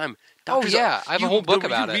to do it all the time. Doctors I have a whole book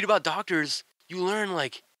about it. You read about doctors, you learn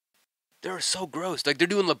like they're so gross. Like they're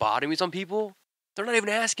doing lobotomies on people. They're not even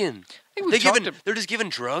asking. They're just giving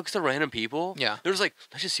drugs to random people. Yeah. They're just like,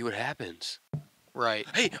 let's just see what happens. Right.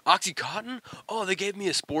 Hey, OxyContin? Oh, they gave me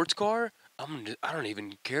a sports car? I don't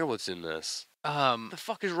even care what's in this. What the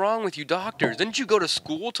fuck is wrong with you doctors? Didn't you go to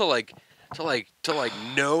school to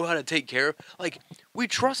know how to take care of? Like, we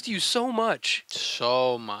trust you so much.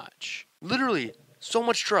 So much. Literally, so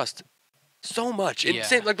much trust. So much. And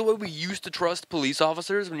same like the way we used to trust police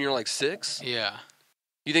officers when you're like 6. Yeah.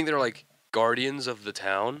 You think they're like guardians of the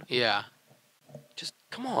town? Yeah. Just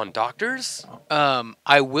come on, doctors.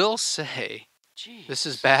 I will say, Jeez. This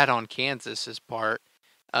is bad on Kansas's part.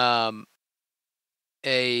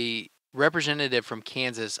 A representative from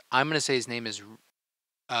Kansas, I'm going to say his name is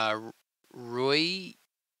Roy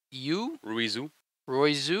Zhu.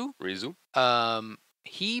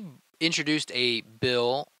 He introduced a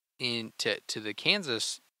bill to the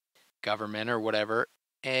Kansas government or whatever,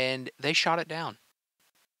 and they shot it down.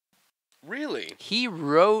 Really? He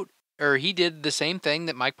did the same thing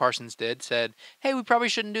that Mike Parsons did, said, "Hey, we probably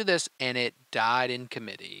shouldn't do this," and it died in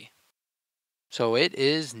committee. So it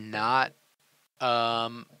is not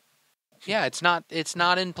it's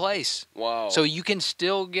not in place. Wow. So you can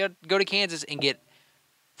still go to Kansas and get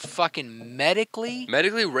fucking medically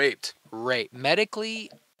raped.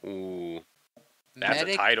 Medically. Ooh. That's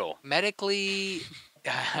a title. Medically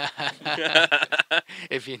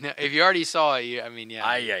if you already saw it, I mean,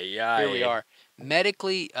 yeah. Here we are.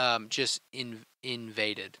 Medically, just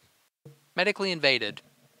invaded. Medically invaded.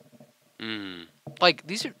 Like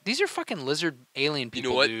these are fucking lizard alien people,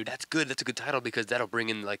 you know what? Dude. That's good. That's a good title because that'll bring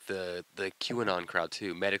in like the QAnon crowd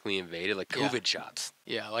too. Medically invaded, like COVID shots.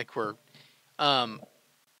 Yeah, like we're,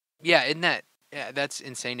 yeah, isn't that? Yeah, that's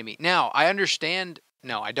insane to me. Now I understand.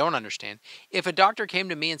 No, I don't understand. If a doctor came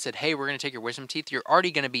to me and said, "Hey, we're going to take your wisdom teeth. You're already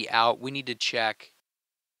going to be out. We need to check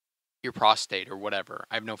your prostate or whatever."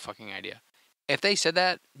 I have no fucking idea. If they said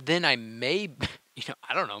that, then I may,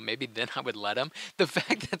 I don't know, maybe then I would let them. The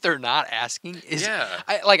fact that they're not asking is,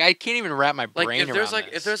 I can't even wrap my brain around this.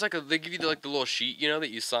 If there's like they give you the little sheet, that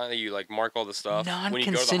you sign, that you like mark all the stuff.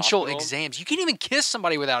 Non-consensual exams. You can't even kiss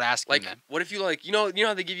somebody without asking them. What if you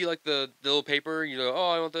how they give you like the little paper, oh,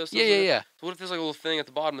 I want this. Yeah. So what if there's like a little thing at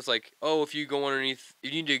the bottom that's like, oh, if you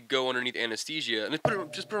need to go underneath anesthesia, and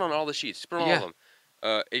just put it on all the sheets, just put it on all of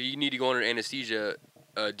them. If you need to go under anesthesia,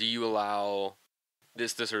 do you allow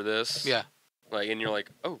this, or this? Yeah. And you're like,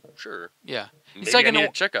 oh, sure. Yeah. It's like I need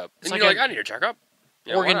a checkup. And you're like, I need a checkup.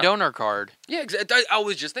 Yeah, organ donor card. Yeah, exactly. I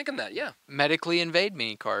was just thinking that, yeah. Medically invade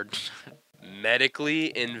me card.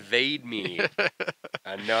 Medically invade me.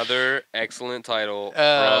 Another excellent title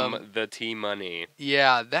from the T-Money.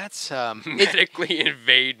 Yeah, that's... Medically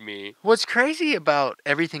invade me. What's crazy about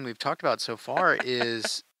everything we've talked about so far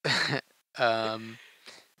is...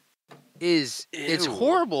 it's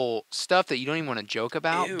horrible stuff that you don't even want to joke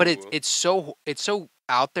about, but it's so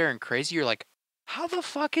out there and crazy. You're like, how the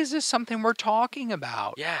fuck is this something we're talking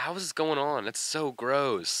about? Yeah, how is this going on? It's so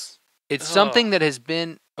gross. It's something that has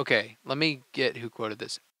been okay. Let me get who quoted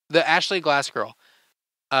this. The Ashley Glass girl,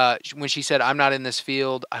 when she said, "I'm not in this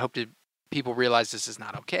field. I hope people realize this is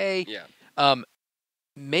not okay." Yeah.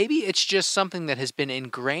 Maybe it's just something that has been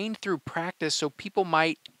ingrained through practice, so people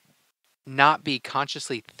might not be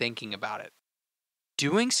consciously thinking about it.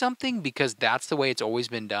 Doing something because that's the way it's always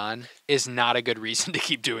been done is not a good reason to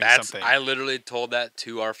keep doing something. I literally told that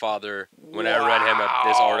to our father when I read him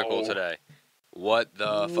this article today. What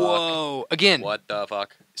the fuck? Whoa. Again. What the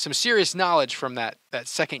fuck? Some serious knowledge from that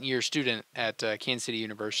second year student at Kansas City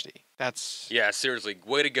University. That's... Yeah, seriously.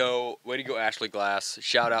 Way to go. Way to go, Ashley Glass.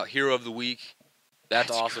 Shout out, Hero of the Week.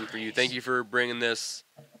 That's awesome for you. Thank you for bringing this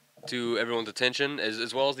to everyone's attention,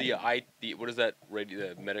 as well as the what is that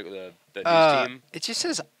radio, the medical, the news team? It just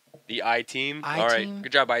says the I team. All right,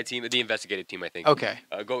 good job, I team. The investigative team, I think. Okay.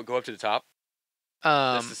 Go up to the top.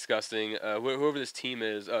 That's disgusting. Whoever this team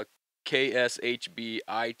is, KSHB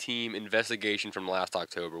I team investigation from last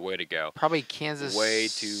October. Way to go. Probably Kansas. Way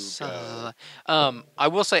to go. I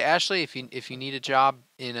will say, Ashley, if you need a job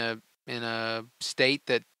in a state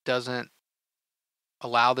that doesn't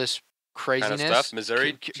allow this craziness, kind of stuff,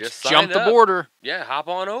 Missouri, just jump the border. Yeah, hop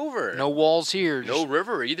on over. No walls here. No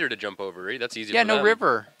river either to jump over. That's easy. Yeah, for them. No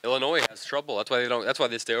river. Illinois has trouble. That's why they don't. That's why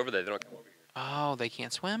they stay over there. They don't come over here. Oh, they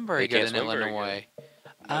can't swim very good in Illinois.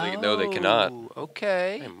 No, they cannot.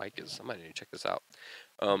 Okay. Hey, Mike I might need to check this out.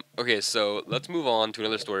 Okay, so let's move on to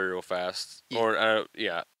another story real fast.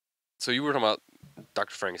 Yeah. So you were talking about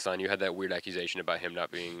Dr. Frankenstein. You had that weird accusation about him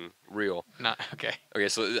not being real. Okay. Okay,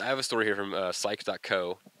 so I have a story here from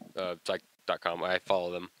psych.co. Psych.com. I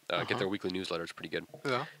follow them. Get their weekly newsletter. It's pretty good.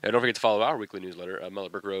 Yeah. And don't forget to follow our weekly newsletter, Mellow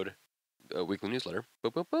Brick Road weekly newsletter.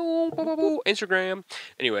 Instagram.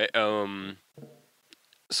 Anyway,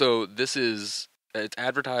 so it's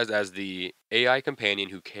advertised as the AI companion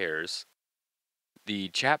who cares. The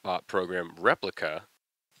chatbot program Replika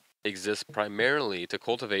exists primarily to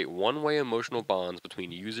cultivate one-way emotional bonds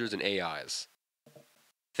between users and AIs.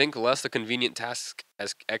 Think less the convenient task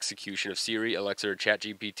as execution of Siri, Alexa, or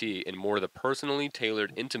ChatGPT, and more the personally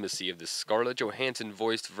tailored intimacy of the Scarlett Johansson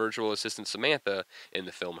voiced virtual assistant Samantha in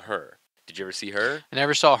the film Her. Did you ever see Her? I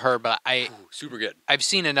never saw Her, but super good. I've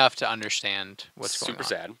seen enough to understand what's going on. Super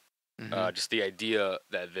sad. Mm-hmm. Just the idea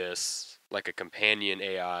that this, like a companion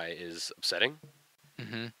AI, is upsetting.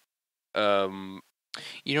 Mm-hmm.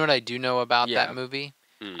 You know what I do know about that movie?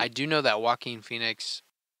 I do know that Joaquin Phoenix,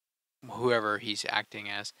 whoever he's acting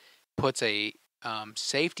as, puts a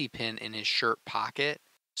safety pin in his shirt pocket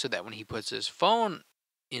so that when he puts his phone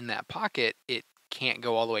in that pocket, it can't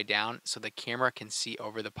go all the way down, so the camera can see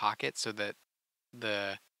over the pocket, so that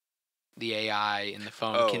the AI in the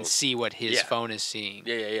phone can see what his phone is seeing.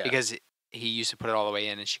 Yeah. Because he used to put it all the way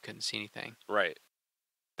in and she couldn't see anything. Right.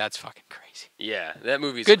 That's fucking crazy. Yeah, that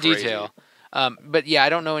movie's good crazy. Detail. But yeah, I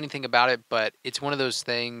don't know anything about it, but it's one of those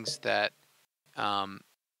things that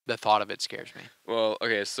the thought of it scares me. Well,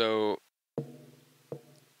 okay, so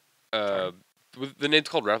the name's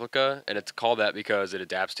called Replika, and it's called that because it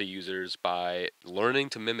adapts to users by learning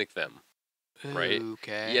to mimic them. Right?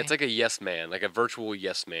 Okay. Yeah, it's like a yes man, like a virtual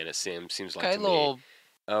yes man. It seems like Okay, to me. little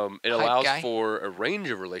It hype allows guy. for a range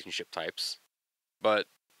of relationship types, but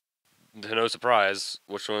to no surprise,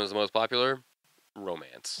 which one is the most popular?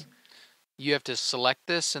 Romance. You have to select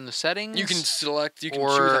this in the settings. You can select. You can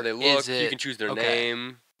choose how they look. You can choose their okay.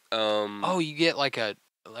 name. Oh, you get like an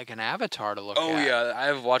avatar to look at. Oh yeah,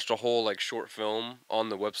 I've watched a whole like short film on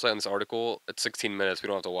the website on this article. It's 16 minutes. We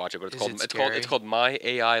don't have to watch it, but it's called My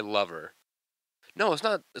AI Lover. No, it's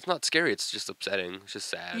not. It's not scary. It's just upsetting. It's just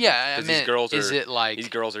sad. Yeah, I mean, mean, these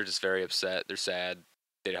girls are just very upset. They're sad.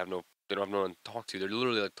 They don't have no one to talk to. They're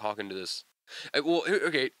literally like talking to this.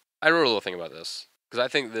 Okay, I wrote a little thing about this because I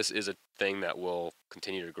think this is a thing that will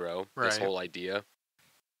continue to grow. Right. This whole idea,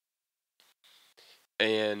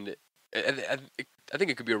 and I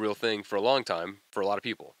think it could be a real thing for a long time for a lot of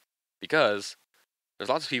people because there's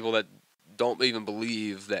lots of people that don't even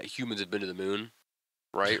believe that humans have been to the moon.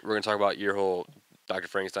 Right? We're going to talk about your whole Dr.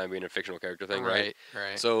 Frankenstein being a fictional character thing, right?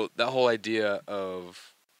 Right. So that whole idea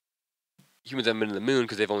of humans haven't been to the moon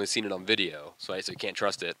because they've only seen it on video, so you can't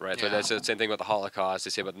trust it, right? Yeah. So that's the same thing about the Holocaust.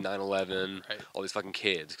 They say about 9/11, all these fucking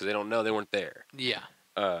kids, because they don't know, they weren't there. Yeah.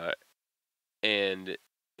 And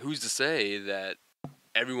who's to say that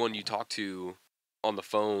everyone you talk to on the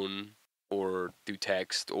phone or through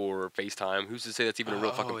text or FaceTime, who's to say that's even a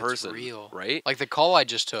real fucking person? It's real. Right? Like the call I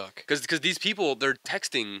just took. Because these people, they're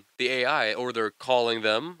texting the AI, or they're calling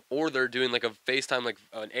them, or they're doing like a FaceTime, like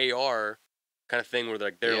an AR kind of thing where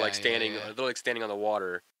they're standing, they're like standing on the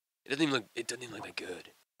water. It doesn't even look that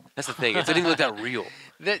good. That's the thing. It doesn't even look that real.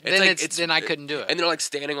 Then I couldn't do it. And they're like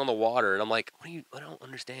standing on the water, and I'm like, I don't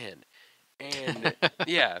understand. And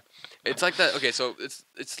yeah, it's like that. Okay, so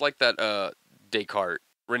it's like that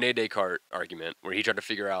Rene Descartes argument where he tried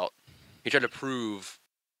to prove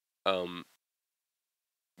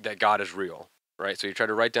that God is real, right? So he tried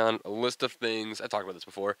to write down a list of things. I talked about this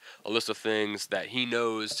before. A list of things that he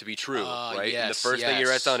knows to be true, right? Yes, and the first thing he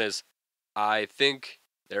writes down is, "I think,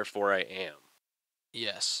 therefore I am."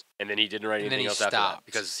 Yes. And then he didn't write anything else after that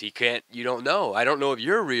because he can't. You don't know. I don't know if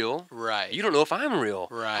you're real. Right. You don't know if I'm real.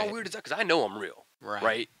 Right. How weird is that? Because I know I'm real. Right.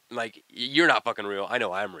 Right. Like you're not fucking real. I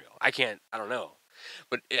know I'm real. I don't know.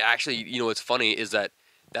 But actually, what's funny is that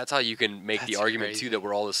that's how you can make the argument too that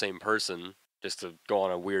we're all the same person. Just to go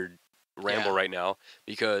on a weird ramble right now,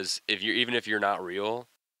 because even if you're not real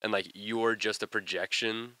and like you're just a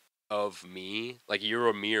projection of me, like you're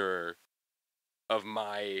a mirror of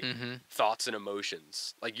my thoughts and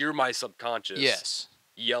emotions. Like you're my subconscious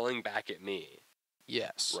yelling back at me.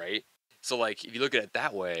 Yes. Right? So like if you look at it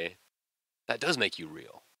that way, that does make you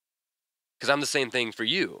real. Because I'm the same thing for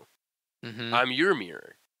you. Mm-hmm. I'm your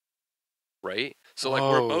mirror. Right? So like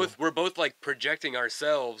we're both like projecting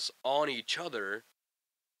ourselves on each other,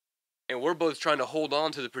 and we're both trying to hold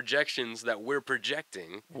on to the projections that we're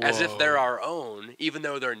projecting as if they're our own, even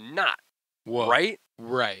though they're not. Whoa. Right?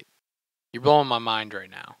 Right. You're blowing my mind right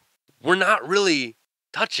now. We're not really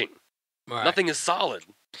touching. Right. Nothing is solid.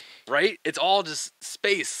 Right? It's all just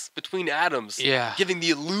space between atoms. Yeah. Giving the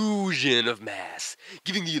illusion of mass.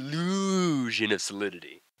 Giving the illusion of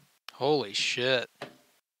solidity. Holy shit.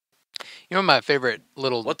 You know, my favorite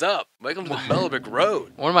little... What's up? Welcome to the Mellow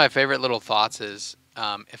Road. One of my favorite little thoughts is,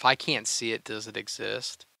 if I can't see it, does it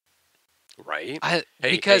exist? Right?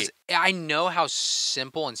 Because I know how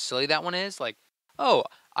simple and silly that one is. Like, oh,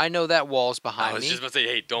 I know that wall's behind me. I was just about to say,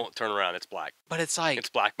 hey, don't turn around. It's black. But it's like... It's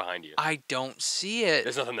black behind you. I don't see it.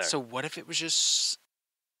 There's nothing there. So what if it was just...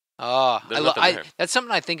 There's nothing there. That's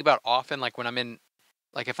something I think about often, like when I'm in...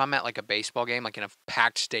 Like if I'm at like a baseball game, like in a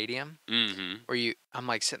packed stadium, where I'm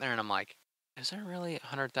like sitting there and I'm like, is there really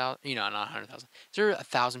 100,000? Not 100,000. Is there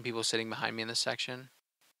 1,000 people sitting behind me in this section?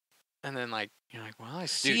 And then like you're like, well, I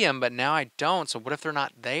see them, but now I don't. So what if they're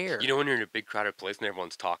not there? You know when you're in a big crowded place and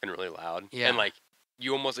everyone's talking really loud, and like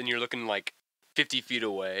you're looking like 50 feet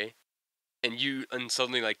away, and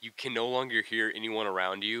suddenly like you can no longer hear anyone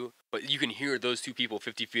around you, but you can hear those two people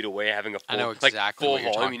 50 feet away having a full, full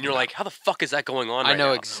volume, and you're like, how the fuck is that going on right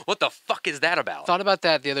now? What the fuck is that about? Thought about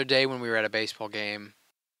that the other day when we were at a baseball game,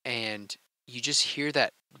 and you just hear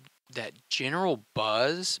that general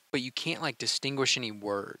buzz, but you can't like distinguish any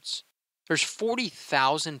words. There's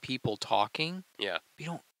 40,000 people talking. Yeah. You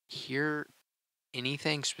don't hear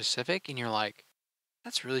anything specific, and you're like,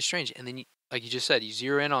 that's really strange. And then, like you just said, you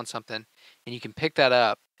zero in on something, and you can pick that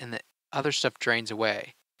up, and the other stuff drains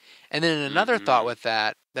away. And then another thought with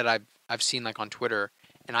that I've seen like on Twitter,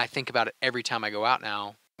 and I think about it every time I go out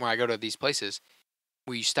now, when I go to these places,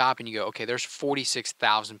 where you stop and you go, okay, there's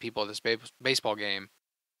 46,000 people at this baseball game.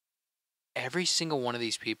 every single one of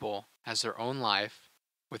these people has their own life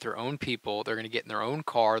with their own people. They're going to get in their own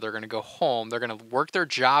car. They're going to go home. They're going to work their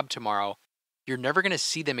job tomorrow. You're never going to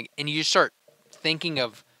see them. And you just start thinking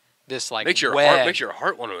of this like makes your web.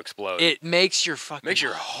 heart want to explode. It makes your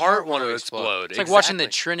heart want to explode. It's like watching the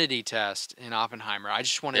Trinity test in Oppenheimer. I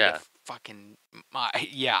just wanted to fucking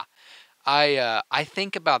I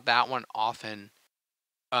think about that one often.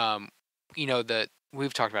 You know,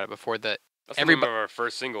 we've talked about it before. That's our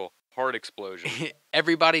first single, Heart Explosion.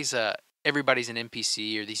 everybody's an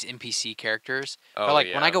NPC or these NPC characters. Oh, but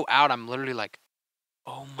like when I go out, I'm literally like,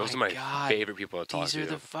 oh my god, those are my favorite people to talk to. These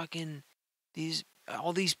are the fucking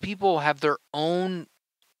all these people have their own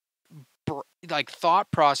like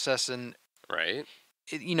thought process and right.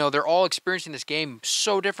 You know, they're all experiencing this game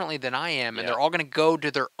so differently than I am, and they're all going to go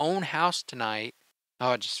to their own house tonight.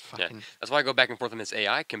 Oh, just fucking. Yeah. That's why I go back and forth on this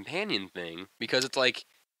AI companion thing, because it's like,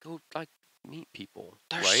 go like meet people.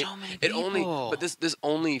 There's right? so many people. But this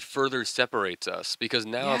only further separates us, because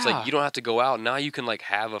now it's like you don't have to go out. Now you can like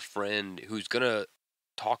have a friend who's gonna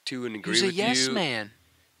talk to and agree with you. Who's a yes man.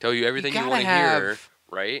 Tell you everything you want to hear,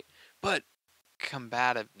 right? But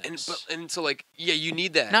combativeness. And so like you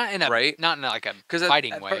need that, not in like a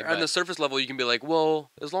fighting way. On the surface level, you can be like, well,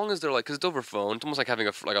 as long as they're like, because it's over phone, it's almost like having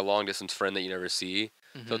a long distance friend that you never see.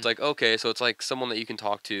 Mm-hmm. So it's like, okay, so it's like someone that you can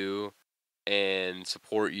talk to and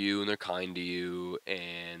support you, and they're kind to you,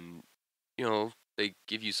 and you know they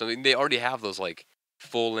give you something. They already have those like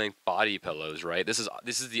full length body pillows, right? This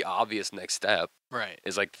is the obvious next step, right?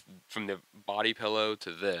 Is like from the body pillow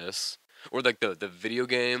to this, or like the video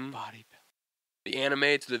game body pillow. The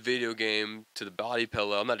anime to the video game to the body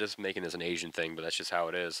pillow. I'm not just making this an Asian thing, but that's just how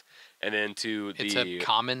it is. And then it's a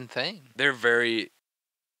common thing. They're very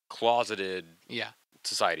closeted. Yeah.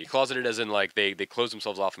 Society. Closeted as in like they close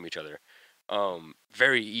themselves off from each other,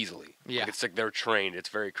 very easily. Yeah. Like it's like they're trained. It's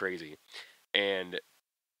very crazy. And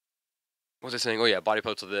what was I saying? Oh yeah, body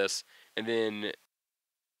pillow to this, and then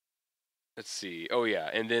let's see. Oh yeah,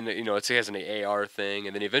 and then it has an AR thing,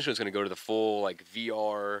 and then eventually it's going to go to the full like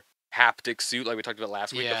VR haptic suit, like we talked about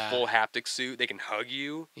last week. The full haptic suit. They can hug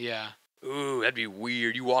you. Yeah. Ooh, that'd be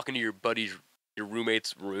weird. You walk into your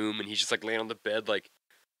roommate's room, and he's just like laying on the bed, like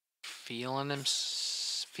feeling him.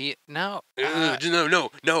 No.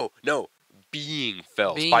 No. Being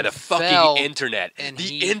felt by the fucking internet. And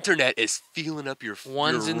the internet is feeling up your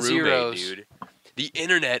ones your and roommate, zeros, dude. The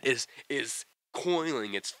internet is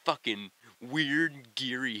coiling its fucking weird,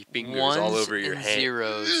 geary fingers all over your hand.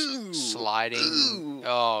 Zeros sliding. Ooh.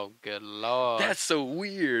 Oh, good lord. That's so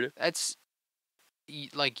weird. That's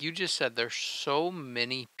like you just said. There's so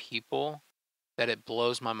many people that it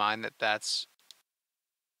blows my mind that's.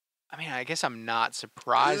 I mean, I guess I'm not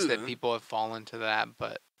surprised that people have fallen to that,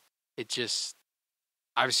 but it just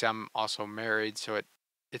obviously I'm also married, so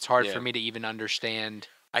it's hard for me to even understand.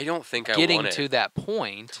 I don't think getting to that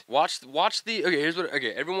point. Watch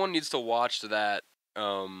the everyone needs to watch that.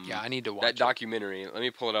 I need to watch that documentary. Let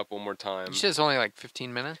me pull it up one more time. You said it's only like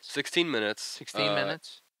 15 minutes. 16 minutes. 16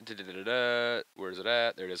 minutes. Where is it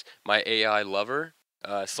at? There it is. My AI Lover.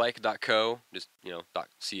 Psych.co. Just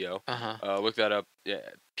 .co. Look that up. Yeah.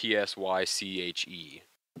 PSYCHE.co.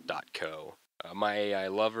 My AI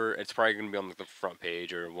Lover. It's probably gonna be on the front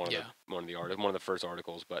page or one of the first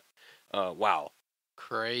articles. But wow.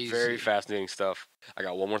 Crazy. Very fascinating stuff. I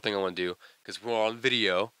got one more thing I want to do, because we're on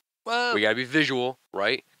video. Whoa. We gotta be visual,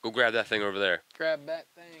 right? Go grab that thing over there. Grab that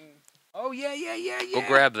thing. Oh yeah. Go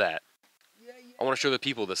grab that. Yeah. I want to show the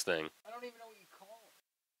people this thing. I don't even know what you call it.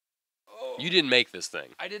 Oh. You didn't make this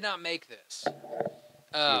thing. I did not make this.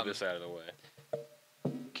 Move this out of the way.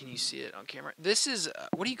 Can you see it on camera? This is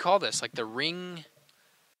what do you call this? Like the ring?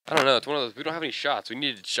 I don't know. It's one of those. We don't have any shots. We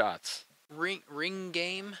needed shots. Ring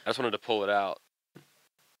game. I just wanted to pull it out.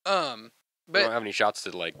 We don't have any shots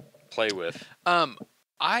to like play with. A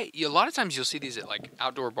lot of times you'll see these at like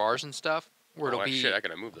outdoor bars and stuff where it'll be. Shit, I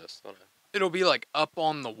gotta move this. It'll be like up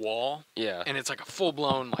on the wall. Yeah. And it's like a full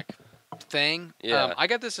blown like thing. Yeah. I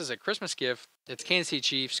got this as a Christmas gift. It's Kansas City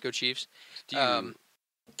Chiefs. Go Chiefs.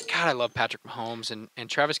 God, I love Patrick Mahomes and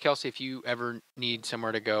Travis Kelce. If you ever need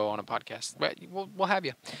somewhere to go on a podcast, we'll have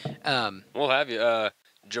you. We'll have you.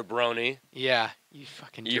 Jabroni. Yeah, you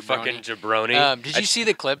fucking jabroni. Did you see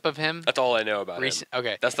the clip of him? That's all I know about him.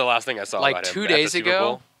 Okay. That's the last thing I saw like about him. 2 days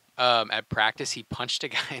ago, at practice, he punched a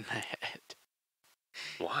guy in the head.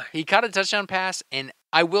 Why? He caught a touchdown pass, and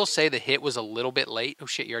I will say the hit was a little bit late. Oh,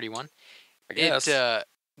 shit, you already won? I guess. The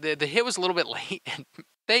hit was a little bit late, and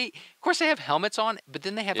of course, they have helmets on, but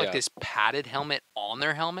then they have like this padded helmet on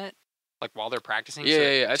their helmet. like while they're practicing.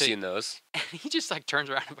 Yeah, I've seen those. And he just like turns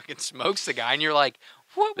around and fucking smokes the guy, and you're like,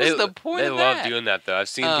 what was the point of that? They love doing that though. I've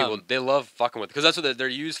seen people. They love fucking with, because that's what they're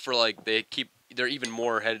used for. Like they're even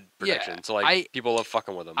more head protection. Yeah, so like people love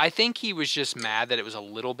fucking with them. I think he was just mad that it was a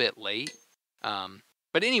little bit late.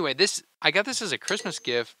 But anyway, I got this as a Christmas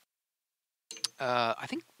gift. I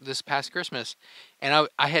think this past Christmas, and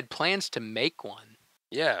I had plans to make one.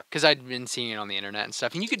 Yeah, because I'd been seeing it on the internet and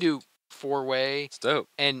stuff, and you could do 4-way. It's dope.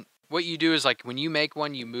 And what you do is like when you make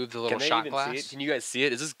one, you move the little shot glass. See it? Can you guys see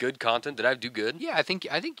it? Is this good content? Did I do good? Yeah, I think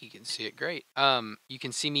you can see it great. You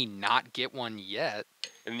can see me not get one yet.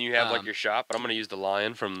 And then you have like your shot, but I'm gonna use the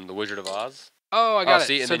lion from The Wizard of Oz. Oh, I got it.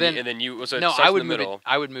 See, and so then you. So no, I would move it.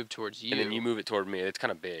 I would move towards you. And then you move it toward me. It's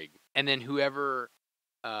kind of big. And then whoever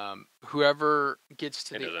gets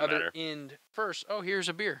to the other end first. Oh, here's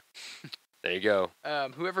a beer. There you go.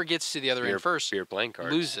 Whoever gets to the other end first beer playing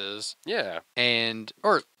card loses. Yeah.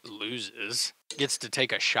 Loses. Gets to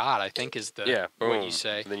take a shot, I think is the boom. what you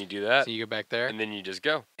say. So then you do that. So you go back there. And then you just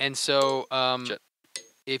go. And so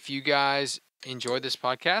if you guys enjoyed this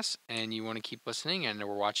podcast and you want to keep listening and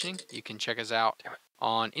we're watching, you can check us out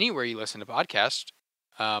on anywhere you listen to podcasts.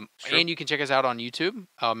 And you can check us out on YouTube,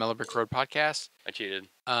 Mellow Road Podcast. I cheated.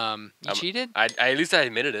 You cheated? At least I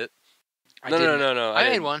admitted it. No. I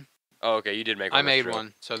made one. Oh, okay. You did make one. I made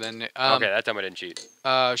one. So then. Okay, that time I didn't cheat.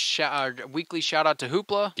 Weekly shout out to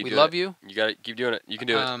Hoopla. We love you. You got to keep doing it. You can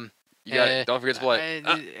do it. You got it. Don't forget to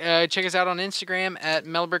play. Check us out on Instagram at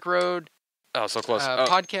Mellow Road. Oh, so close.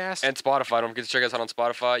 Podcast. And Spotify. Don't forget to check us out on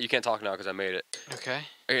Spotify. You can't talk now because I made it. Okay.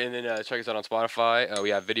 And then check us out on Spotify. We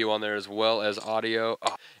have video on there as well as audio.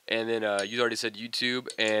 And then you already said YouTube.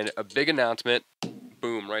 And a big announcement.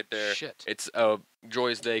 Boom, right there. Shit. It's a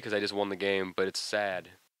joyous day because I just won the game, but it's sad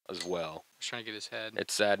as well. He's trying to get his head.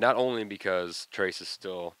 It's sad not only because Trace is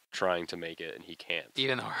still trying to make it and he can't.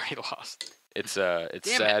 Even though he lost. It's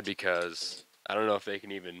sad because I don't know if they can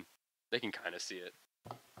kind of see it.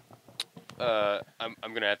 I'm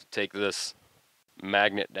gonna have to take this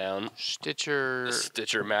magnet down. Stitcher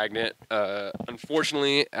magnet.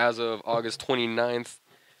 Unfortunately, as of August 29th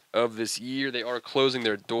of this year, they are closing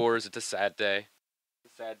their doors. It's a sad day.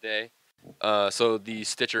 So the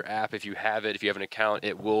Stitcher app, if you have an account,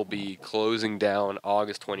 it will be closing down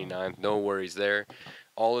August 29th. No worries there.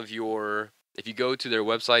 If you go to their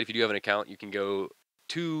website, if you do have an account, you can go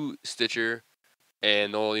to Stitcher,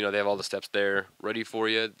 and they have all the steps there ready for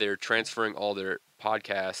you. They're transferring all their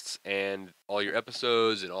podcasts and all your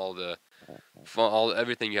episodes and all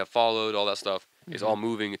everything you have followed, all that stuff is all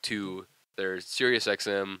moving to their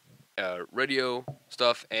SiriusXM radio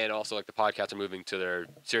stuff, and also like the podcasts are moving to their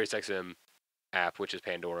SiriusXM app, which is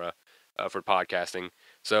Pandora for podcasting.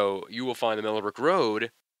 So you will find the Mellow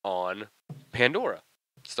Road on Pandora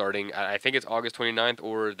starting, I think it's August 29th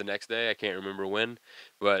or the next day. I can't remember when,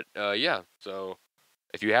 but yeah. So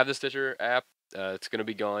if you have the Stitcher app, it's going to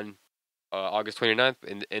be gone August 29th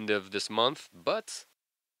in the end of this month, but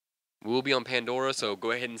we'll be on Pandora, so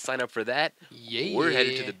go ahead and sign up for that. Yeah. We're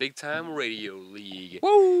headed to the Big Time Radio League.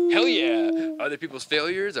 Woo! Hell yeah! Other people's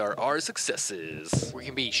failures are our successes. We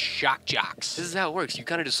can be shock jocks. This is how it works. You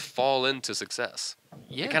kind of just fall into success.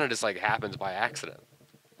 Yeah. It kind of just like happens by accident.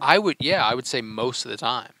 I would say most of the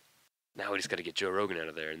time. Now we just got to get Joe Rogan out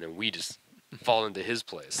of there, and then we just fall into his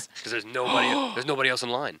place because there's nobody else in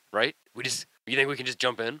line, right? You think we can just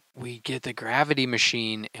jump in? We get the gravity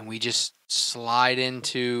machine and we just slide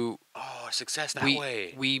into success that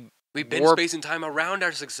way. We bend space and time around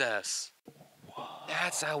our success. Whoa.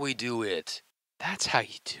 That's how we do it. That's how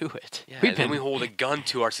you do it. Yeah, and then we hold a gun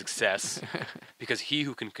to our success because he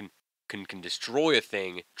who can destroy a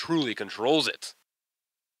thing truly controls it.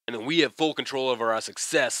 And then we have full control over our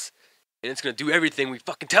success, and it's going to do everything we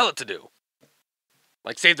fucking tell it to do.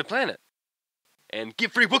 Like save the planet and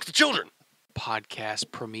give free books to children.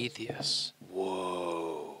 Podcast Prometheus.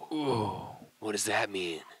 Whoa. Ooh. What does that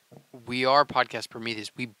mean? We are Podcast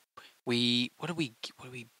Prometheus. What do we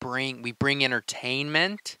bring? We bring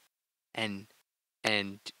entertainment and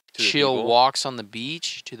chill walks on the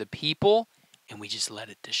beach to the people, and we just let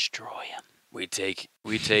it destroy them. We take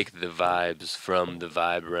the vibes from the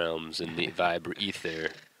vibe realms and the vibe ether.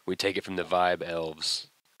 We take it from the vibe elves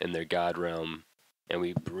and their god realm, and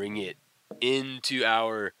we bring it into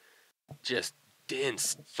our just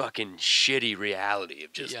dense, fucking shitty reality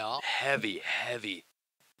of just heavy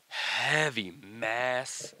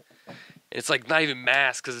mass. And it's like not even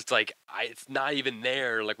mass because it's like it's not even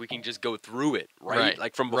there. Like we can just go through it, right?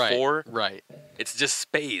 Like from before, right? It's just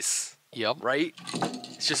space. Yep. Right?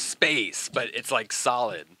 It's just space, but it's like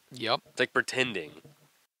solid. Yep. It's like pretending.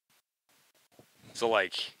 So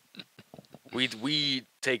like we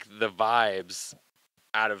take the vibes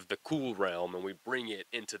out of the cool realm and we bring it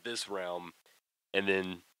into this realm, and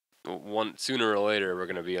then sooner or later we're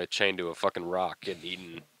gonna be chained to a fucking rock getting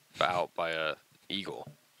eaten out by a eagle.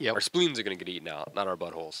 Yep. Our spleens are gonna get eaten out, not our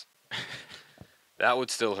buttholes. That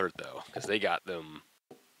would still hurt though, because they got them.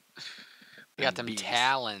 They got them beaks.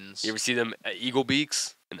 talons. You ever see them eagle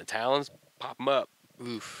beaks and the talons? Pop them up.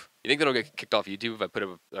 Oof. You think that'll get kicked off YouTube if I put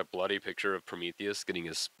a bloody picture of Prometheus getting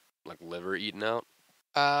his liver eaten out?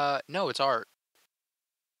 No, it's art.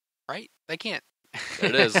 Right? They can't. There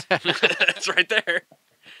it is. It's right there.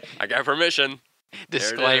 I got permission.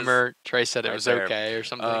 Disclaimer, Trey said it was okay or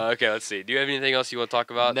something. Okay, let's see. Do you have anything else you want to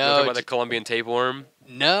talk about? No. You want to talk about the Colombian tapeworm?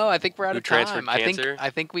 No, I think we're out of transferred time. cancer? I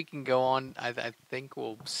think we can go on. I think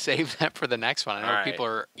we'll save that for the next one. I know All right. people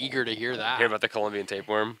are eager to hear that. Hear about the Colombian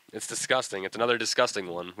tapeworm? It's disgusting. It's another disgusting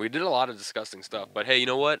one. We did a lot of disgusting stuff, but hey, you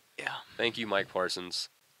know what? Yeah. Thank you, Mike Parsons.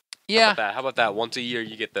 Yeah. How about that? Once a year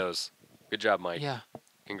you get those. Good job, Mike. Yeah.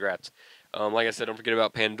 Congrats. Like I said, don't forget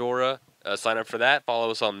about Pandora. Sign up for that.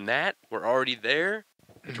 Follow us on that. We're already there.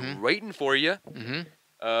 It's waiting for you. Mm-hmm.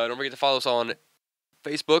 Don't forget to follow us on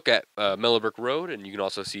Facebook at Mellow Road, and you can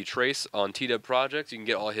also see Trace on T-Dub Projects. You can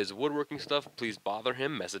get all his woodworking stuff. Please bother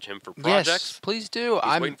him. Message him for projects. Yes, please do.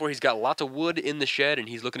 He's got lots of wood in the shed, and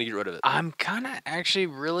he's looking to get rid of it. I'm kind of actually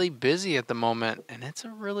really busy at the moment, and it's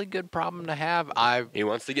a really good problem to have. He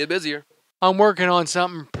wants to get busier. I'm working on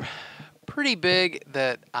something pretty big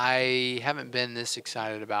that I haven't been this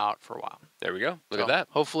excited about for a while. There we go. Look at that.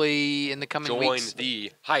 Hopefully in the coming weeks. Join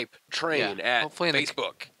the hype train at hopefully in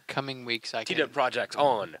Facebook. The coming weeks I can T-Dub Projects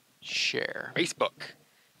on share Facebook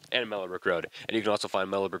and Mellow Road. And you can also find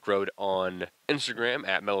Mellow Road on Instagram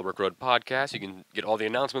at Mellow Road Podcast. You can get all the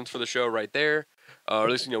announcements for the show right there. Or at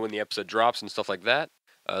least when the episode drops and stuff like that.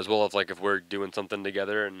 As well as if we're doing something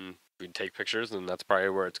together and we take pictures, and that's probably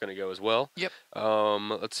where it's going to go as well. Yep.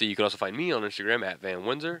 Let's see. You can also find me on Instagram at Van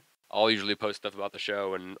Windsor. I'll usually post stuff about the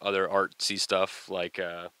show and other artsy stuff, like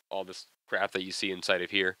all this crap that you see inside of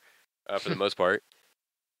here, for the most part.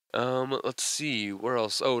 Let's see. Where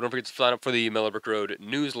else? Oh, don't forget to sign up for the Mellow Road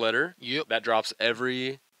newsletter. Yep. That drops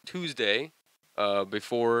every Tuesday,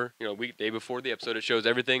 weekday before the episode. It shows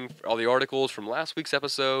everything, all the articles from last week's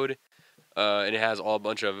episode. And it has a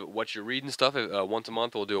bunch of what you're reading stuff. Once a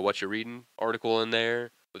month, we'll do a what you're reading article in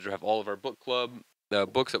there. We'll have all of our book club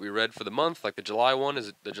books that we read for the month. Like the July one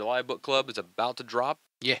the July book club is about to drop.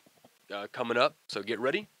 Yeah. Coming up, so get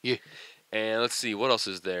ready. Yeah. And let's see, what else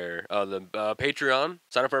is there? The Patreon.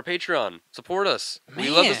 Sign up for our Patreon. Support us. Man, we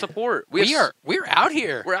love the support. We're out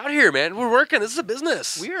here. We're out here, man. We're working. This is a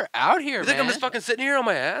business. We're out here, You think I'm just fucking sitting here on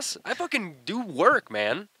my ass? I fucking do work,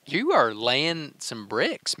 man. You are laying some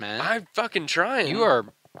bricks, man. I'm fucking trying. You are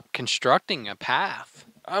constructing a path.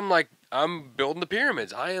 I'm building the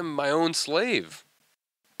pyramids. I am my own slave.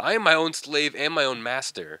 I am my own slave and my own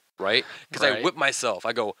master, right? Because I whip myself.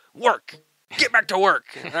 I go, work. Get back to work.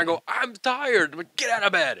 And I go, I'm tired. Get out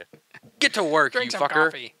of bed. Get to work, Drink you some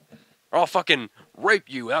fucker. Coffee. Or I'll fucking rape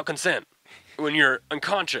you without consent when you're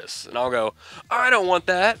unconscious. And I'll go, I don't want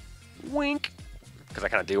that. Wink. Because I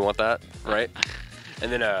kind of do want that, right?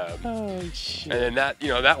 And then, oh, shit. And then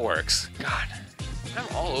that works. God,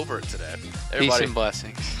 I'm all over it today. Everybody, Peace and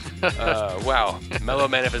blessings. wow. Mellow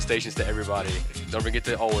manifestations to everybody. Don't forget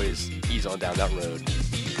to always ease on down that road.